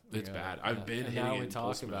 Yeah. It's bad. I've been hitting now it we in talk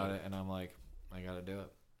pulse about mode. it, and I'm like, I got to do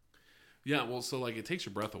it. Yeah, well, so, like, it takes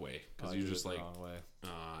your breath away. Because you're just like, way.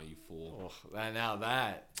 you fool. Now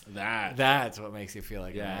that's what makes you feel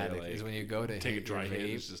like an addict, like, is when you go to take a hit dry your hit,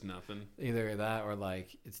 vape, it's just nothing. either that or,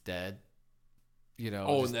 like, it's dead. You know.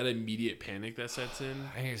 Oh, and that immediate panic that sets in.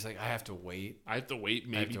 And you're just like, I have to wait. I have to wait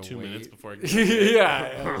maybe 2 minutes before I get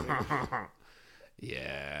Yeah.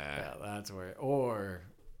 Yeah, that's where. Or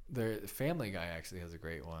the Family Guy actually has a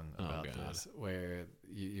great one about this, where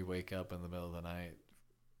you wake up in the middle of the night.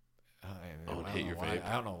 Hit your vape.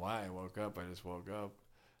 I don't know why I woke up. I just woke up.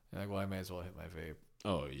 And like, well, I may as well hit my vape.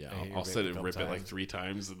 Oh yeah, I'll sit and rip it like 3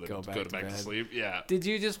 times and then go back to sleep. Yeah. Did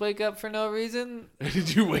you just wake up for no reason?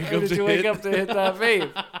 Did you wake up? Did you wake up to hit that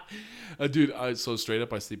vape? Dude, so straight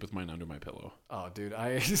up, I sleep with mine under my pillow. Oh, dude,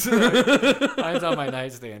 mine's on my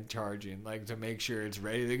nightstand charging, like to make sure it's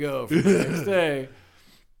ready to go for the next day.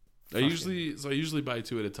 I usually buy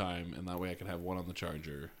 2 at a time, and that way I can have one on the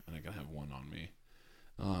charger and I can have one on me.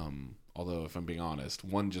 Although if I'm being honest,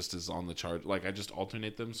 one just is on the charge. Like I just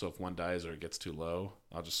alternate them. So if one dies or it gets too low,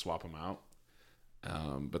 I'll just swap them out.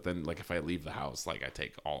 But then like if I leave the house, like I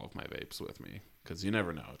take all of my vapes with me, because you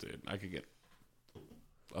never know, dude. I could get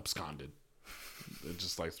absconded.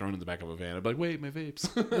 Just like thrown in the back of a van. I'd be like, wait, my vapes.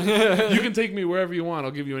 You can take me wherever you want.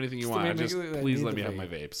 I'll give you anything you want. Please let me have my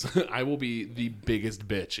vapes. I will be the biggest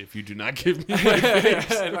bitch if you do not give me my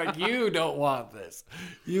vapes. Like, you don't want this.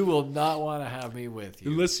 You will not want to have me with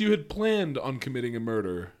you. Unless you had planned on committing a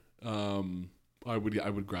murder, I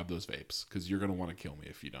would grab those vapes, because you're gonna want to kill me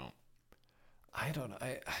if you don't. I don't know.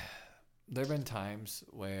 There have been times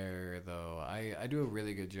where though I do a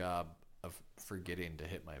really good job of forgetting to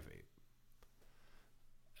hit my vape.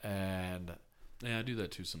 And yeah, I do that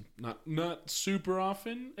too. Not super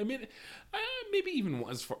often. I mean, maybe even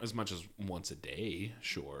as much as once a day.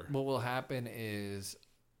 Sure. What will happen is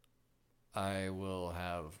I will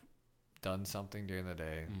have done something during the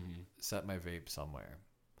day, set my vape somewhere,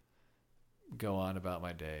 go on about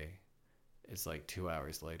my day. It's like 2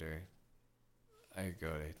 hours later. I go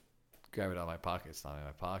to grab it out of my pocket. It's not in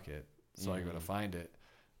my pocket, so I go to find it.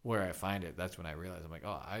 Where I find it, that's when I realize I'm like, oh,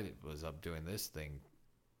 I was up doing this thing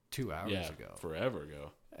 2 hours ago. Forever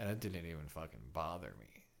ago. And it didn't even fucking bother me.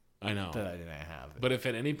 I know. That I didn't have it. But if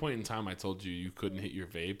at any point in time I told you couldn't hit your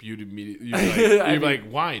vape, you'd be like,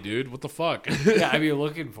 why, dude? What the fuck? Yeah, I'd be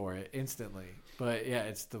looking for it instantly. But yeah,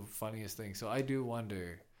 it's the funniest thing. So I do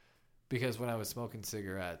wonder, because when I was smoking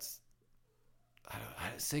cigarettes,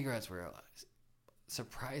 cigarettes were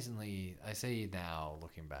surprisingly, I say now,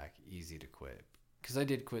 looking back, easy to quit. Because I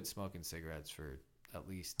did quit smoking cigarettes for at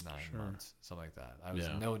least 9 months, something like that. I was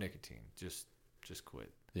no nicotine, just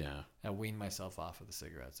quit. Yeah. I weaned myself off of the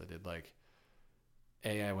cigarettes. I did like,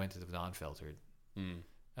 I went to the non-filtered, and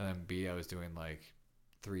then B, I was doing like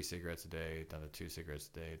 3 cigarettes a day, down to 2 cigarettes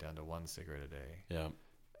a day, down to 1 cigarette a day. Yeah.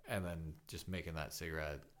 And then just making that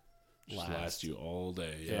cigarette last you all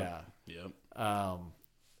day. Yep. Yeah. Yep.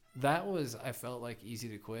 That was, I felt like, easy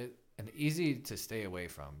to quit and easy to stay away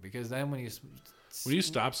from, because then when you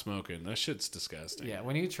stop smoking, that shit's disgusting. Yeah,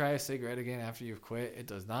 when you try a cigarette again after you've quit, it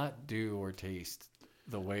does not do or taste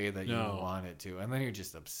the way that you want it to, and then you're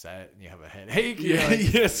just upset and you have a headache. Yeah, like,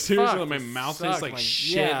 seriously, my mouth tastes like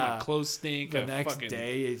shit. My clothes stink. The next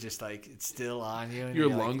day, it's just like it's still on you. And your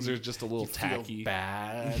lungs are just a little tacky. Feel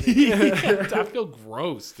bad. I feel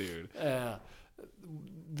gross, dude.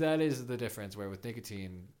 That is the difference. Where with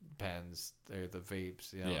nicotine pens, they're the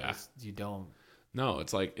vapes. You don't. No,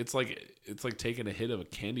 it's like taking a hit of a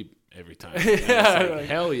candy every time. Like,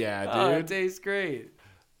 hell yeah, dude. Oh, it tastes great.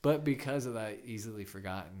 But because of that easily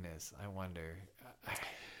forgottenness, I wonder.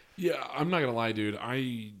 Yeah, I'm not gonna lie, dude.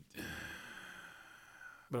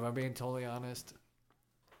 But if I'm being totally honest,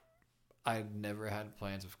 I never had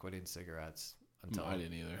plans of quitting cigarettes until I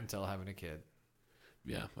didn't either. Until having a kid.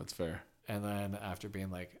 Yeah, that's fair. And then after being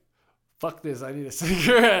like, "Fuck this! I need a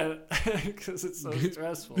cigarette," because it's so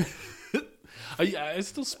stressful. I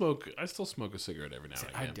still smoke a cigarette every now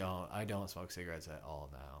and again. I don't smoke cigarettes at all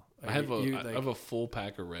now. Like, I have a full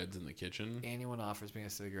pack of Reds in the kitchen. Anyone offers me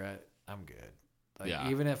a cigarette, I'm good. Yeah.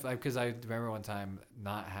 Even if, because I remember one time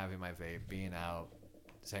not having my vape, being out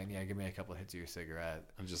saying, "Yeah, give me a couple hits of your cigarette."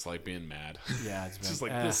 I'm just like being mad. Yeah, it's just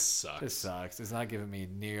like this sucks. This sucks. It's not giving me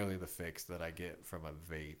nearly the fix that I get from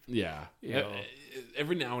a vape. Yeah. You know?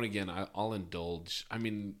 Every now and again, I'll indulge. I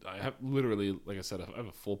mean, I have literally, like I said, I have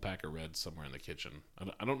a full pack of Reds somewhere in the kitchen.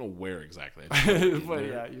 I don't know where exactly. But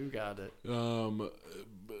yeah, you got it.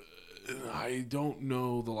 I don't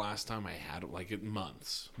know the last time I had it. Like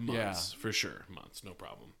months, for sure, months, no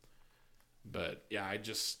problem. But yeah,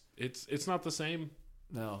 it's not the same.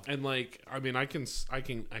 No. And like, I mean, I can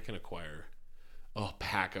acquire a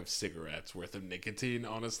pack of cigarettes worth of nicotine,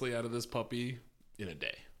 honestly, out of this puppy in a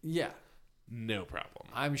day. Yeah. No problem.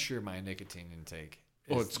 I'm sure my nicotine intake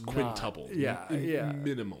it's quintupled. Yeah.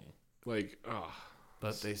 Minimum. Like,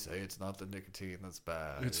 But they say it's not the nicotine that's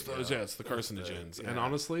bad. It's the carcinogens. And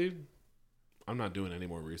honestly, I'm not doing any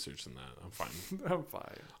more research than that. I'm fine.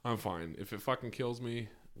 I'm fine. If it fucking kills me,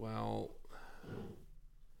 well...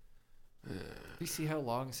 You see how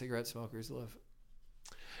long cigarette smokers live?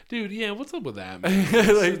 Dude, yeah, what's up with that, man?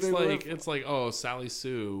 It's like, oh, Sally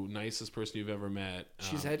Sue, nicest person you've ever met.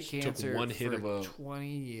 She's had cancer took one hit for of 20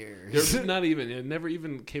 years. There's not even, it never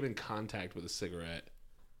even came in contact with a cigarette.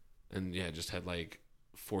 And yeah, just had like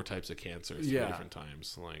 4 types of cancer 3 different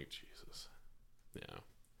times. Like, Jesus. Yeah.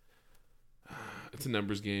 It's a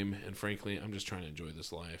numbers game, and frankly, I'm just trying to enjoy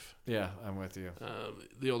this life. Yeah, I'm with you.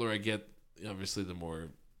 The older I get, obviously, the more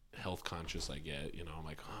health conscious I get. You know, I'm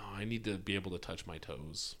like, oh, I need to be able to touch my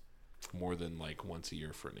toes more than like once a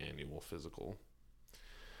year for an annual physical.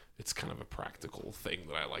 It's kind of a practical thing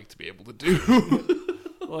that I like to be able to do.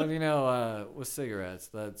 Well, you know, with cigarettes,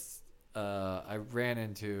 that's I ran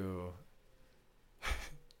into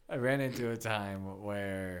a time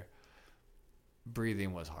where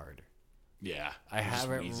breathing was hard. Yeah, I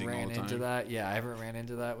haven't ran into that. Yeah, I haven't ran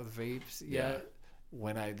into that with vapes yet.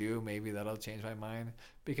 When I do, maybe that'll change my mind,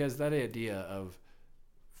 because that idea of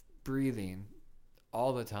breathing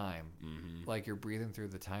all the time, like you're breathing through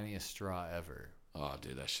the tiniest straw ever. Oh,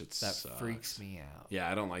 dude, that shit That sucks. freaks me out. Yeah,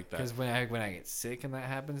 I don't like that. Because when I get sick and that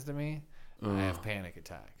happens to me, I have panic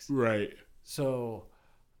attacks. Right. So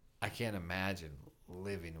I can't imagine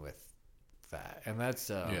living with that. And that's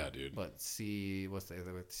yeah, dude. But what's the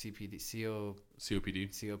other with COPD?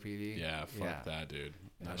 COPD. Yeah, fuck that, dude.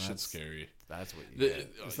 That shit's scary. That's what you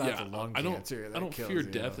get. It's not the lung cancer. I don't fear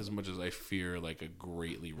death as much as I fear like a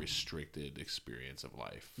greatly restricted experience of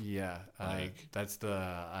life. Yeah, like that's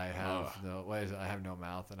I have no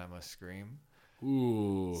mouth and I must scream.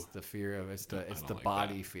 Ooh, it's the fear of it's the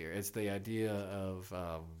body fear. It's the idea of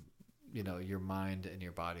your mind and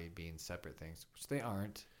your body being separate things, which they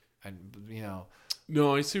aren't. And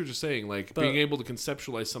no, I see what you're saying. Like being able to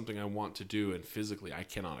conceptualize something I want to do, and physically I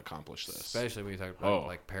cannot accomplish this. Especially when you talk about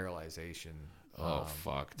like paralyzation. Oh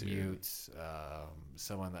fuck, dude. Mutes,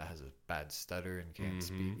 someone that has a bad stutter and can't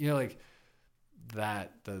speak. Like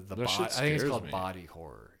that. The body, I think it's called body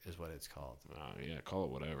horror, is what it's called. Yeah, call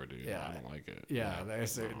it whatever, dude. Yeah, I don't like it. Yeah,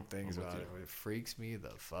 there's certain things about it. It freaks me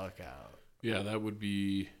the fuck out. Yeah, that would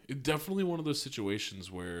be definitely one of those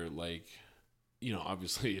situations where, like,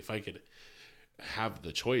 obviously, if I could have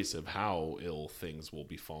the choice of how ill things will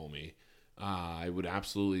befall me, I would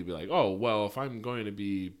absolutely be like, oh, well, if I'm going to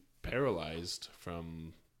be paralyzed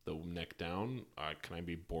from the neck down, can I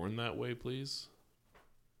be born that way, please?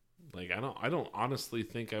 Like, I don't honestly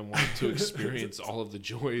think I want to experience all of the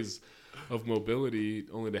joys of mobility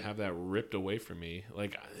only to have that ripped away from me.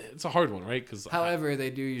 Like, it's a hard one, right? However, they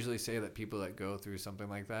do usually say that people that go through something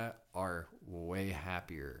like that are way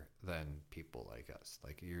happier than people like us,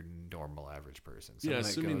 like your normal average person.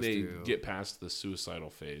 Assuming they get past the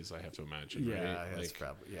suicidal phase, I have to imagine. Yeah, right? that's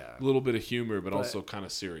probably a little bit of humor, but also kind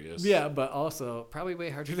of serious. Yeah, but also probably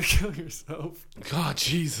way harder to kill yourself. God,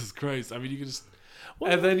 Jesus Christ! I mean, you can just.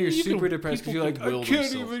 Well, and then you're super depressed because you're like, I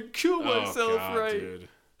can't even kill myself, right? Dude.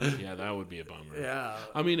 Yeah, that would be a bummer. Yeah.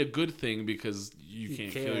 I mean, a good thing because you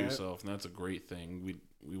can't kill yourself, and that's a great thing.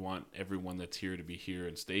 We want everyone that's here to be here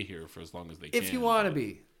and stay here for as long as they can. If you want to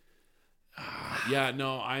be. Yeah,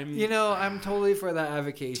 no, I'm totally for that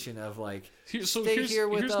advocation of like, here's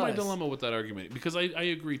my dilemma with that argument, because I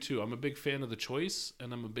agree too. I'm a big fan of the choice,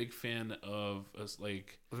 and I'm a big fan of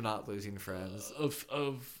not losing friends. I'm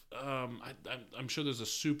sure there's a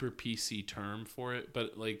super PC term for it,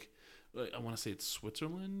 but like I want to say it's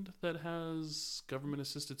Switzerland that has government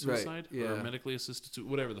assisted suicide, or medically assisted suicide,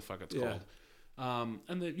 whatever the fuck it's called.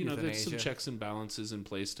 And that there's some checks and balances in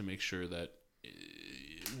place to make sure that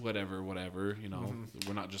whatever, we're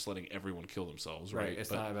not just letting everyone kill themselves, right?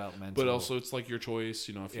 It's not about mental. But also, it's like your choice.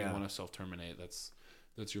 If you want to self-terminate, that's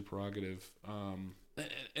your prerogative.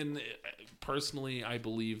 And personally, I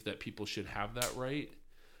believe that people should have that right.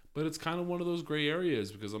 But it's kind of one of those gray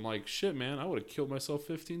areas because I'm like, shit, man, I would have killed myself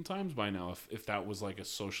 15 times by now if that was like a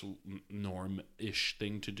social norm-ish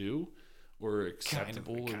thing to do or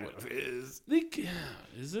acceptable. Kind of is.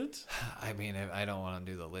 Is it? I mean, I don't want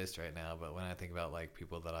to do the list right now, but when I think about like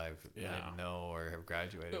people that I know or have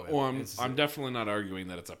graduated with, well, I'm definitely not arguing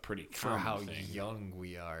that it's a pretty common for how thing. young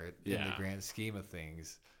we are in the grand scheme of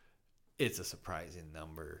things. It's a surprising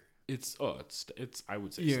number. It's I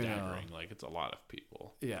would say staggering. Like it's a lot of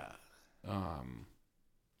people. Yeah.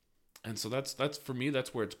 And so that's for me,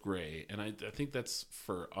 that's where it's gray. And I think that's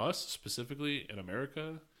for us specifically in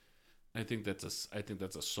America. I think that's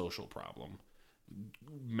a social problem.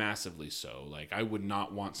 Massively so. Like I would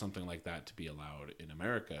not want something like that to be allowed in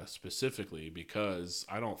America specifically because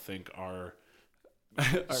I don't think our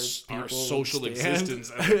social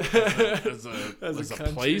existence as a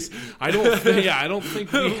place. I don't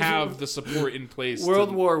think we have the support in place.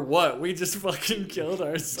 World War What? We just fucking killed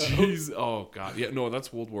ourselves. Jeez. Oh god. Yeah. No,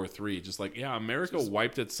 that's World War III. Just like America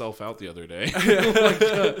wiped itself out the other day.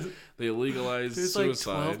 They legalized suicide.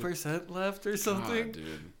 There's like 12% left or something. God,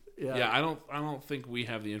 dude. Yeah. I don't think we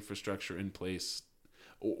have the infrastructure in place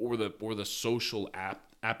or the social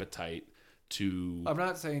appetite. I'm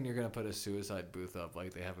not saying you're going to put a suicide booth up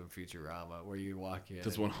like they have in Futurama where you walk in.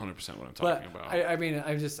 That's 100% what I'm talking about. I mean,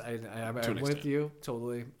 I'm with you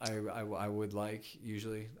totally. I would like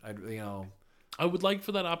usually, I would like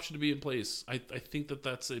for that option to be in place. I think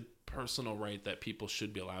that's a personal right that people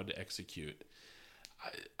should be allowed to execute.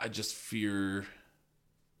 I just fear,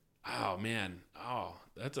 oh man,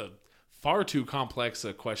 that's a far too complex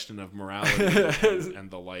a question of morality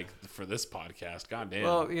and the like for this podcast. God damn.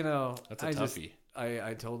 Well, that's a toughie.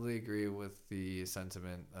 I totally agree with the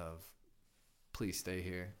sentiment of please stay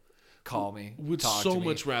here. Call me. Would talk so to me.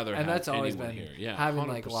 much rather and have that's always anyone been here. Yeah, having 100%.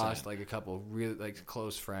 like lost like a couple really like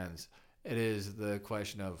close friends. It is the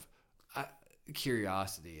question of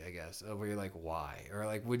curiosity, I guess, of where you're like, why? Or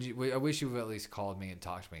like, I wish you would at least called me and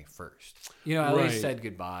talked to me first. At least said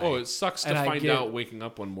goodbye. Oh, it sucks to find out waking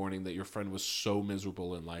up one morning that your friend was so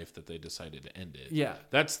miserable in life that they decided to end it. Yeah.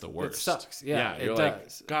 That's the worst. It sucks. Yeah, you're it like,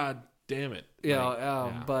 does. God damn it.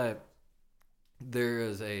 But there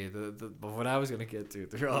is what I was going to get to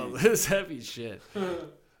through all this heavy shit.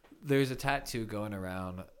 There's a tattoo going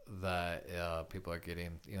around that people are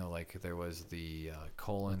getting, like there was the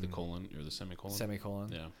colon. The colon or the semicolon?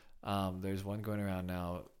 Semicolon. Yeah. There's one going around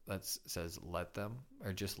now that says let them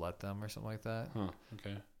or just let them or something like that. Huh.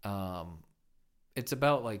 Okay. It's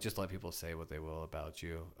about like just let people say what they will about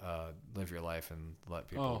you. Live your life and let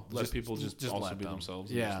people. Let people just also be them.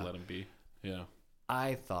 themselves. And just let them be. Yeah.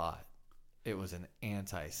 I thought it was an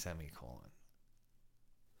anti-semicolon.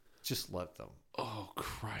 Just let them. Oh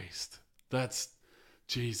Christ. That's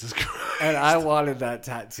Jesus Christ. And I wanted that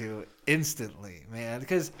tattoo instantly, man.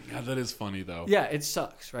 Because that is funny though. Yeah, it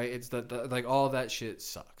sucks, right? It's the like all that shit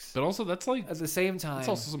sucks. But also that's like at the same time. It's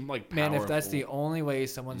also some like powerful, man. If that's the only way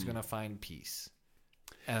someone's gonna find peace,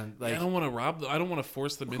 and like I don't want to rob them. I don't want to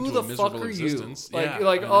force them into a miserable existence. You?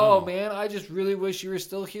 Like oh man, I just really wish you were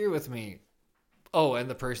still here with me. Oh, and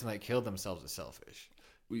the person that killed themselves is selfish.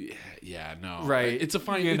 Yeah, no. Right. It's a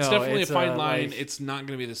fine. It's definitely a fine line. Like, it's not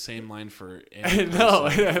going to be the same line for any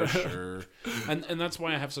person, for sure. And that's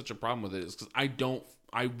why I have such a problem with it. Is because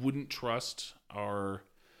I wouldn't trust our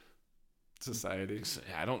society.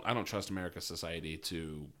 I don't trust America's society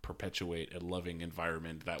to perpetuate a loving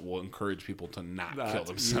environment that will encourage people to not kill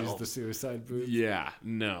themselves. Use the suicide booth. Yeah,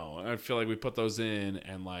 no. I feel like we put those in,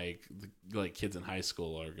 and like kids in high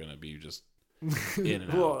school are going to be just. In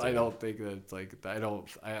and well, out, I don't think that it's like I don't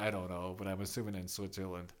know, but I'm assuming in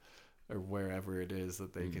Switzerland or wherever it is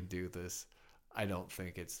that they can do this. I don't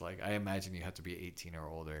think it's like I imagine you have to be 18 or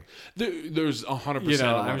older. There's 100%.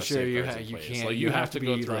 I'm sure you can't. Like, you have to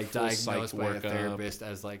be like diagnosed by a therapist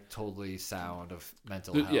as like totally sound of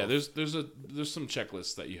mental health. Yeah, there's some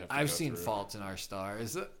checklists that you have. I've seen Fault in Our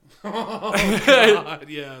Stars. Oh God,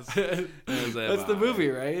 yes. That's the movie,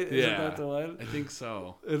 right? Isn't that the one? I think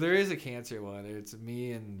so. There is a cancer one. It's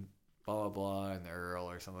me and blah blah blah and Earl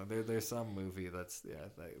or something. There's some movie that's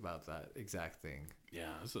about that exact thing.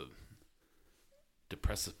 Yeah, it's a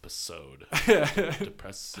depressive episode.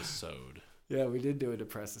 Yeah, we did do a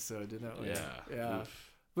depressive episode, didn't we? Yeah.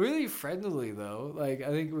 Oof. Really friendly though. Like I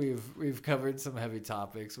think we've covered some heavy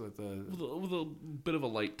topics with a bit of a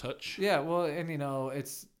light touch. Yeah, well, and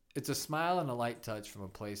it's a smile and a light touch from a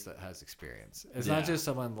place that has experience. It's not just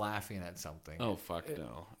someone laughing at something. Oh fuck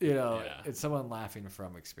no. It's someone laughing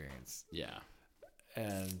from experience. Yeah.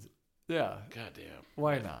 And yeah. Goddamn.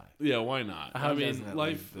 Why not? Yeah, why not? How I mean,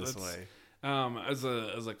 life this way. As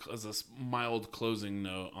a mild closing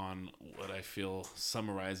note on what I feel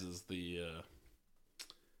summarizes the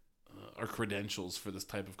our credentials for this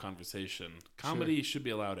type of conversation. Comedy should be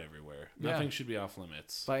allowed everywhere. Nothing should be off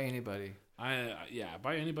limits by anybody.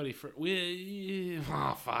 By anybody. Fuck.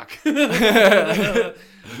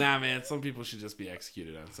 Nah, man. Some people should just be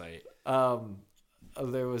executed on sight.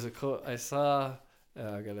 There was a quote I saw.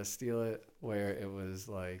 I gotta steal it. Where it was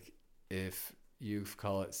like, if you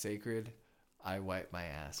call it sacred, I wipe my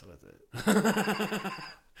ass with it.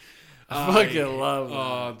 I fucking love that.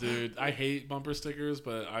 Oh, dude, I hate bumper stickers,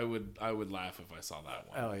 but I would laugh if I saw that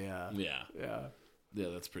one. Oh yeah, yeah.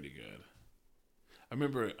 That's pretty good. I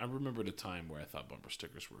remember a time where I thought bumper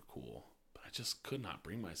stickers were cool, but I just could not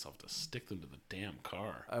bring myself to stick them to the damn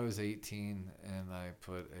car. I was 18 and I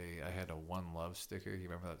had a One Love sticker. You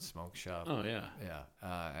remember that smoke shop? Oh yeah,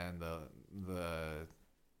 and the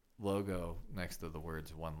logo next to the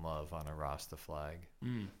words One Love on a Rasta flag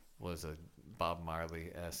was a Bob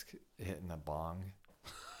Marley-esque hitting a bong.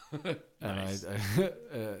 Nice. And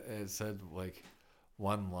it said like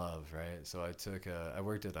One Love, right? So I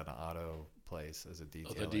worked at an auto place as a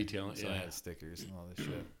detailer. So I had stickers and all this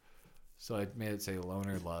shit. So I made it say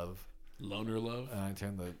Loner Love. Loner Love? And I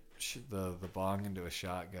turned the bong into a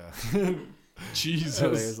shotgun. Jesus. So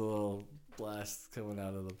there's a little blast coming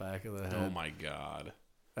out of the back of the head. Oh my God.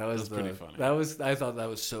 That's pretty funny. I thought that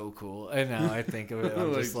was so cool. And now I think of it,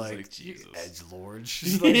 I'm just like Jesus. Edgelord.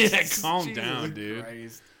 Yeah, calm down, dude.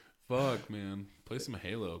 Christ. Fuck, man. Play some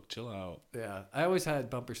Halo. Chill out. Yeah. I always had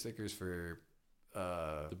bumper stickers for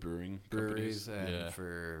the breweries companies. and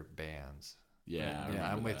for bands.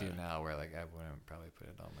 Yeah, I'm with that. you now. Where like I wouldn't probably put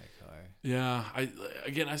it on my car. Yeah,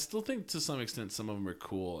 I still think to some extent some of them are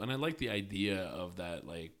cool, and I like the idea of that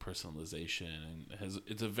like personalization, and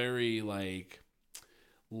it's a very like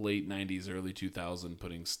late 90s, early 2000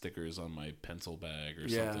 putting stickers on my pencil bag or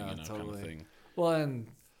something, totally. kind of thing. Well, and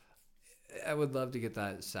I would love to get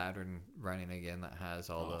that Saturn running again that has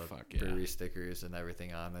all the brewery stickers and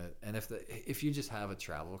everything on it. And if you just have a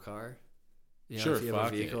travel car, if you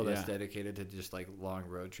have a vehicle that's dedicated to just like long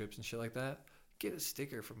road trips and shit like that, get a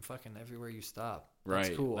sticker from fucking everywhere you stop. That's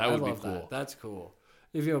cool. That would I love be cool. That. That's cool.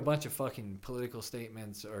 If you have a bunch of fucking political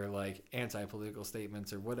statements or like anti-political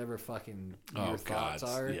statements or whatever fucking your thoughts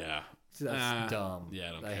are, that's dumb. Yeah,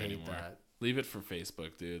 I don't care care hate anymore. that. Leave it for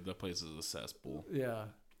Facebook, dude. That place is a cesspool. Yeah.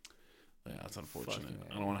 Yeah, that's unfortunate.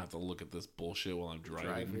 I don't want to have to look at this bullshit while I'm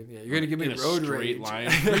driving. Yeah, you're gonna give me straight road rage. line.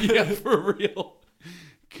 Yeah, for real.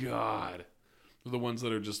 God, the ones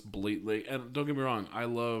that are just blatantly. And don't get me wrong, I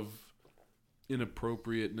love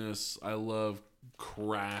inappropriateness. I love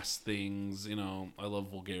crass things. I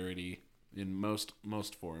love vulgarity in most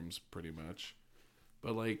forms, pretty much.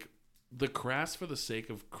 But like the crass for the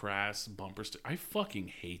sake of crass bumper I fucking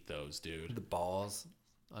hate those, dude. The balls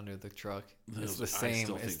under the truck. It's the same. I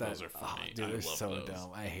still it's think those are funny. Dude, they're so those.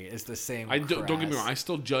 dumb. I hate it. It's the same. Don't get me wrong. I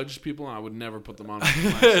still judge people, and I would never put them on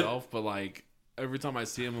myself. But like every time I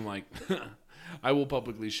see them, I'm like, I will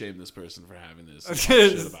publicly shame this person for having this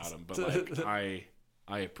shit about them. But like,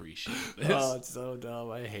 I appreciate this. Oh, it's so dumb.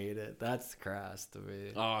 I hate it. That's crass to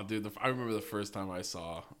me. Oh, dude, I remember the first time I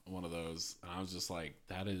saw one of those, and I was just like,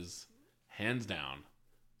 that is hands down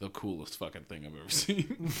the coolest fucking thing I've ever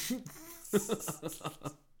seen.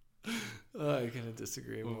 I couldn't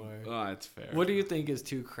disagree more. Oh, it's fair. What do you think is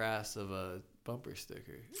too crass of a bumper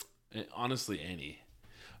sticker? Honestly, any.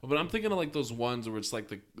 But I'm thinking of like those ones where it's like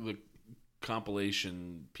the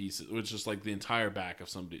compilation pieces, which is just like the entire back of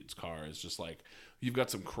some dude's car is just like you've got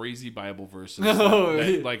some crazy Bible verses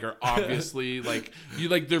that like are obviously like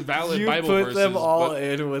they're valid Bible verses. You put them all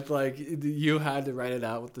in with like you had to write it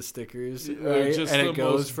out with the stickers, right? Just and it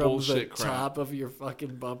goes from the crap. top of your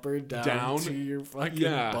fucking bumper down to your fucking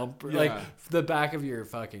bumper, like the back of your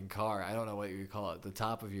fucking car. I don't know what you call it. The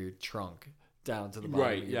top of your trunk down to the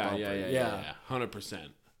bottom of your bumper. Yeah, 100%.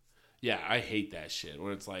 Yeah, I hate that shit.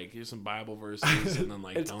 When it's like, here's some Bible verses, and then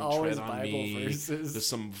like, don't tread on Bible me. Verses. There's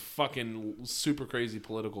some fucking super crazy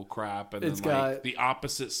political crap, and then like the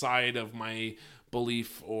opposite side of my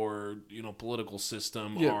belief or political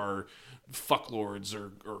system are fucklords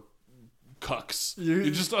or cucks.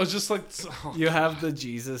 I was just like, you have the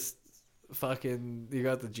Jesus. You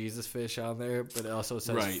got the Jesus fish on there, but it also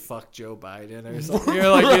says "fuck Joe Biden" or something. You're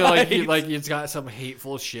like it's got some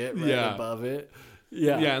hateful shit above it.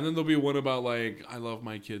 Yeah, and then there'll be one about like I love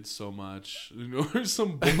my kids so much, or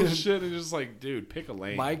some bullshit. And just like, dude, pick a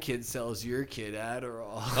lane. My kid sells your kid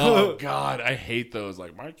Adderall. Oh God, I hate those.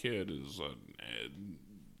 Like my kid is a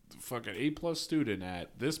fucking A+ student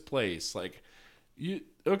at this place. Like,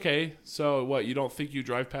 Okay, so what? You don't think you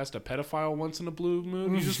drive past a pedophile once in a blue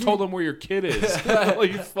moon? You just told them where your kid is.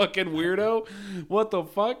 Like, you fucking weirdo. What the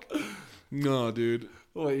fuck? No, dude.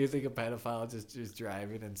 What, you think a pedophile just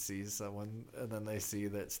driving and sees someone, and then they see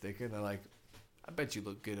that sticker, and they're like, I bet you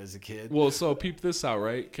look good as a kid. Well, so peep this out,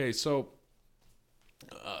 right? Okay, so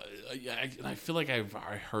I feel like I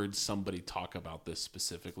heard somebody talk about this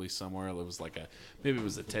specifically somewhere. It was like maybe it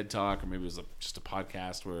was a TED Talk, or maybe it was just a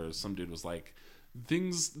podcast where some dude was like,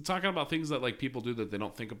 talking about things that like people do that they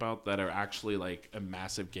don't think about that are actually like a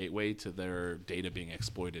massive gateway to their data being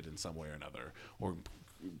exploited in some way or another, or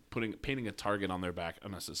painting a target on their back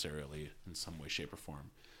unnecessarily in some way, shape, or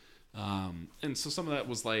form. And so some of that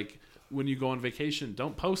was like, when you go on vacation,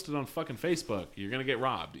 don't post it on fucking Facebook. You're gonna get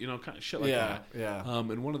robbed. You know, kind of shit like that. Yeah.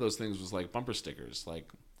 And one of those things was like bumper stickers. Like,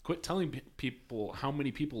 quit telling people how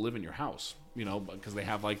many people live in your house. You know, because they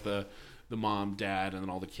have like the mom, dad, and then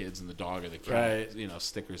all the kids and the dog or the cat. Right. You know,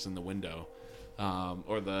 stickers in the window.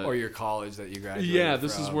 Or your college that you graduated Yeah,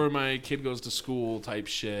 this from. is where my kid goes to school type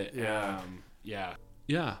shit. Yeah.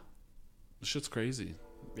 Yeah. This shit's crazy.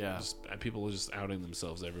 Yeah. People are just outing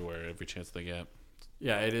themselves everywhere, every chance they get.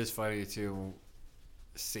 Yeah, it is funny too,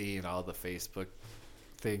 seeing all the Facebook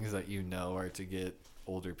things that are to get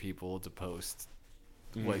older people to post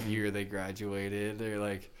what year they graduated. They're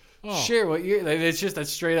like, share what year. Like, it's just that's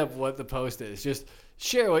straight up what the post is. Just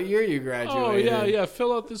share what year you graduated. Oh yeah.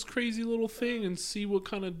 Fill out this crazy little thing and see what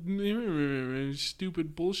kind of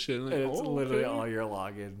stupid bullshit. Like, it's literally all your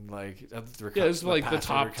login. Like, it's like the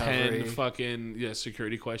top 10 fucking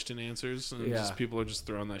security question answers, and just people are just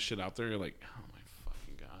throwing that shit out there. You're like, oh my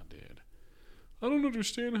fucking god, dude! I don't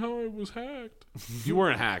understand how I was hacked. You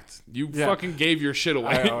weren't hacked. You fucking gave your shit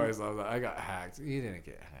away. I always love that. I got hacked. You didn't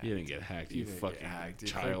get hacked. You didn't get hacked. You fucking hacked. You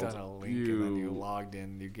child. clicked on a link and then you logged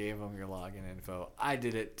in. You gave them your login info. I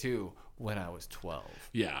did it too when I was 12.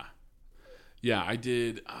 Yeah, I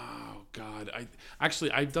did. Oh god,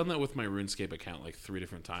 I've done that with my RuneScape account like 3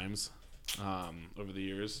 different times over the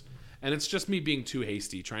years, and it's just me being too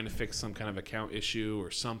hasty, trying to fix some kind of account issue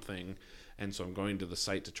or something. And so I'm going to the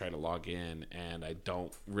site to try to log in, and I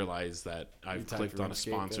don't realize that I've clicked on a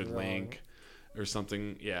sponsored link or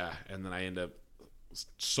something. Yeah, and then I end up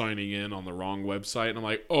signing in on the wrong website, and I'm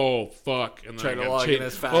like, oh fuck! And then try to log in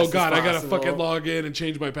as fast as possible. I gotta fucking log in and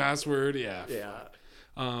change my password. Yeah.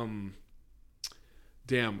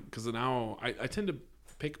 Damn, because now I tend to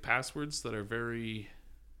pick passwords that are very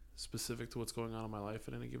specific to what's going on in my life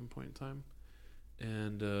at any given point in time.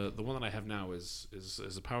 And the one that I have now is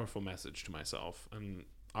a powerful message to myself, and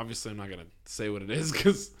obviously I'm not gonna say what it is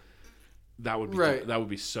because that would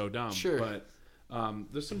be so dumb. Sure. But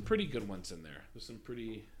there's some pretty good ones in there. There's some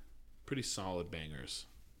pretty solid bangers,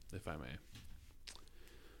 if I may.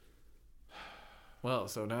 Well,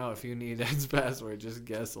 so now if you need Ed's password, just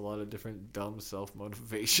guess a lot of different dumb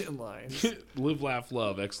self-motivation lines. Live, laugh,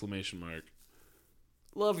 love! Exclamation mark.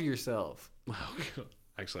 Love yourself. Oh, God.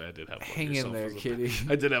 Actually, I did have love hang yourself in there, kitty.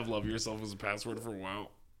 I did have love yourself as a password for a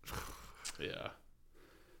while. Yeah.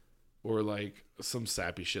 Or like some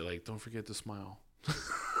sappy shit like, don't forget to smile.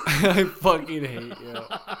 I fucking hate you.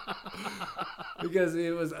 Because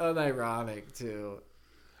it was unironic too.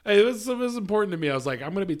 Hey, it was important to me. I was like,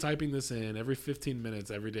 I'm going to be typing this in every 15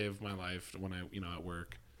 minutes every day of my life when I, at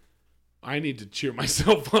work. I need to cheer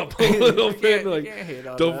myself up a little bit. Like,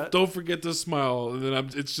 don't forget to smile. And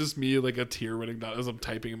then it's just me, like a tear running down as I'm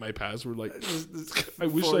typing in my password. Like, I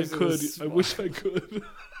wish I could. I wish I could.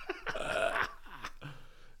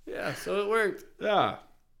 Yeah, so it worked. Yeah.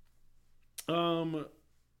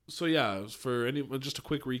 So yeah, for just a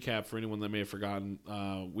quick recap for anyone that may have forgotten,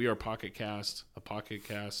 we are PocketCast, a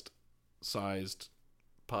PocketCast-sized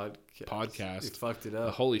podcast. You fucked it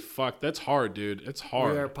up. Holy fuck, that's hard, dude. It's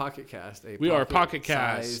hard. We are PocketCast. We are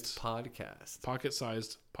PocketCast. Sized podcast.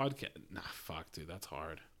 Pocket-sized podcast. Nah, fuck, dude, that's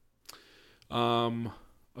hard.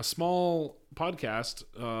 A small podcast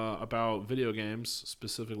about video games,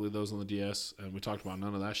 specifically those on the DS, and we talked about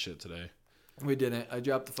none of that shit today. We didn't. I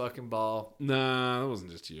dropped the fucking ball. Nah, that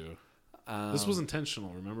wasn't just you. This was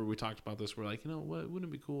intentional. Remember, we talked about this. We're like, what? Wouldn't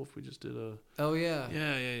it be cool if we just did a... Oh, yeah.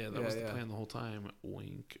 Yeah. That was the plan the whole time.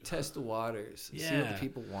 Wink. Test the waters. Yeah. See what the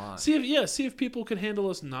people want. See if people could handle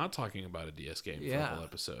us not talking about a DS game for a whole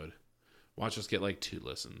episode. Watch us get like 2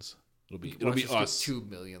 listens. It'll be us. 2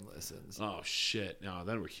 million listens. Oh, shit. No,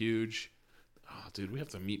 then we're huge. Oh, dude, we have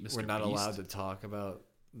to meet Mr. We're not Beast. allowed to talk about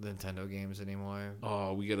Nintendo games anymore.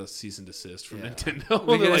 Oh, we get a cease and desist from Nintendo.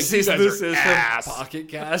 We get a cease and desist from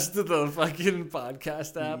PocketCast to the fucking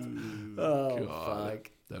podcast app. Oh, God. fuck.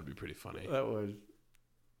 That'd be pretty funny. That would.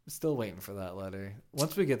 Still waiting for that letter.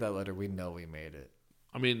 Once we get that letter, we know we made it.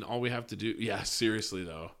 I mean, all we have to do... Yeah, seriously,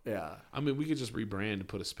 though. Yeah. I mean, we could just rebrand and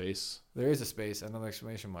put a space. There is a space, another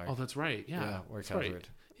exclamation mark. Oh, that's right. Yeah, we're covered. Right.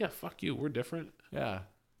 Yeah, fuck you. We're different. Yeah.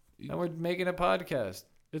 And we're making a podcast.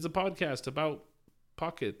 It's a podcast about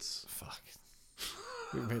pockets. Fuck.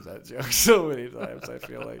 We made that joke so many times, I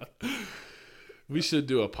feel like. We should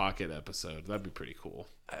do a pocket episode. That'd be pretty cool.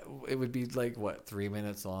 It would be like, what, 3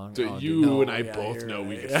 minutes long? So you and I both know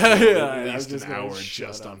we could at least an hour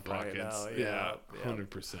just on pockets. Right, yeah,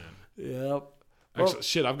 100%. Yep. Actually,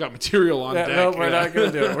 shit, I've got material on deck. No, we're not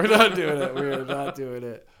going to do it. We're not doing it. We are not doing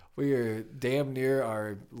it. We are damn near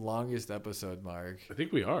our longest episode mark. I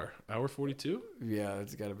think we are. Hour 42? Yeah,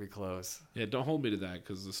 it's got to be close. Yeah, don't hold me to that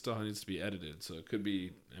because the stuff needs to be edited. So it could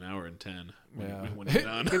be an hour and 10 when Yeah. you're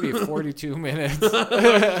done. It could be 42 minutes.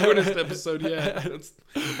 Shortest episode yet. That's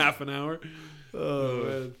half an hour. Oh,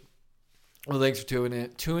 man. Well, thanks for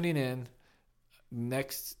tuning in.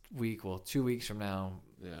 Next week, 2 weeks from now,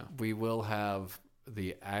 we will have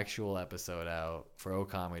the actual episode out for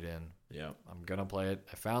Okamiden. Yeah. I'm going to play it.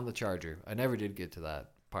 I found the charger. I never did get to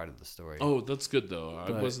that part of the story. Oh, that's good, though.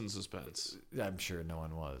 I was in suspense. I'm sure no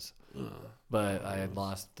one was. But I had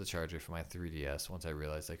lost the charger for my 3DS once I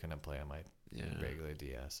realized I couldn't play on my regular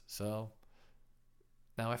DS. So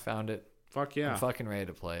now I found it. Fuck yeah. I'm fucking ready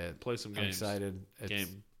to play it. Play some games. I'm excited.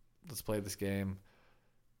 Let's play this game.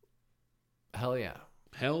 Hell yeah.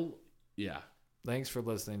 Hell yeah. Thanks for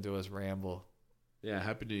listening to us ramble. Yeah,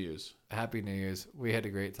 Happy New Year's. Happy New Year's. We had a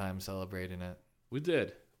great time celebrating it. We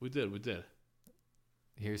did.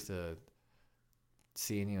 Here's to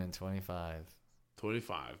seeing you in 25.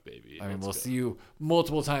 25, baby. I mean, we'll see you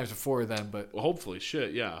multiple times before then, but... Well, hopefully,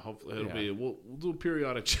 hopefully it'll be... We'll do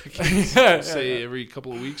periodic check-ins, say every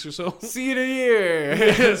couple of weeks or so. See you in a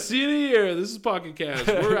year. See you in a year. This is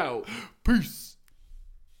PocketCast. We're out. Peace.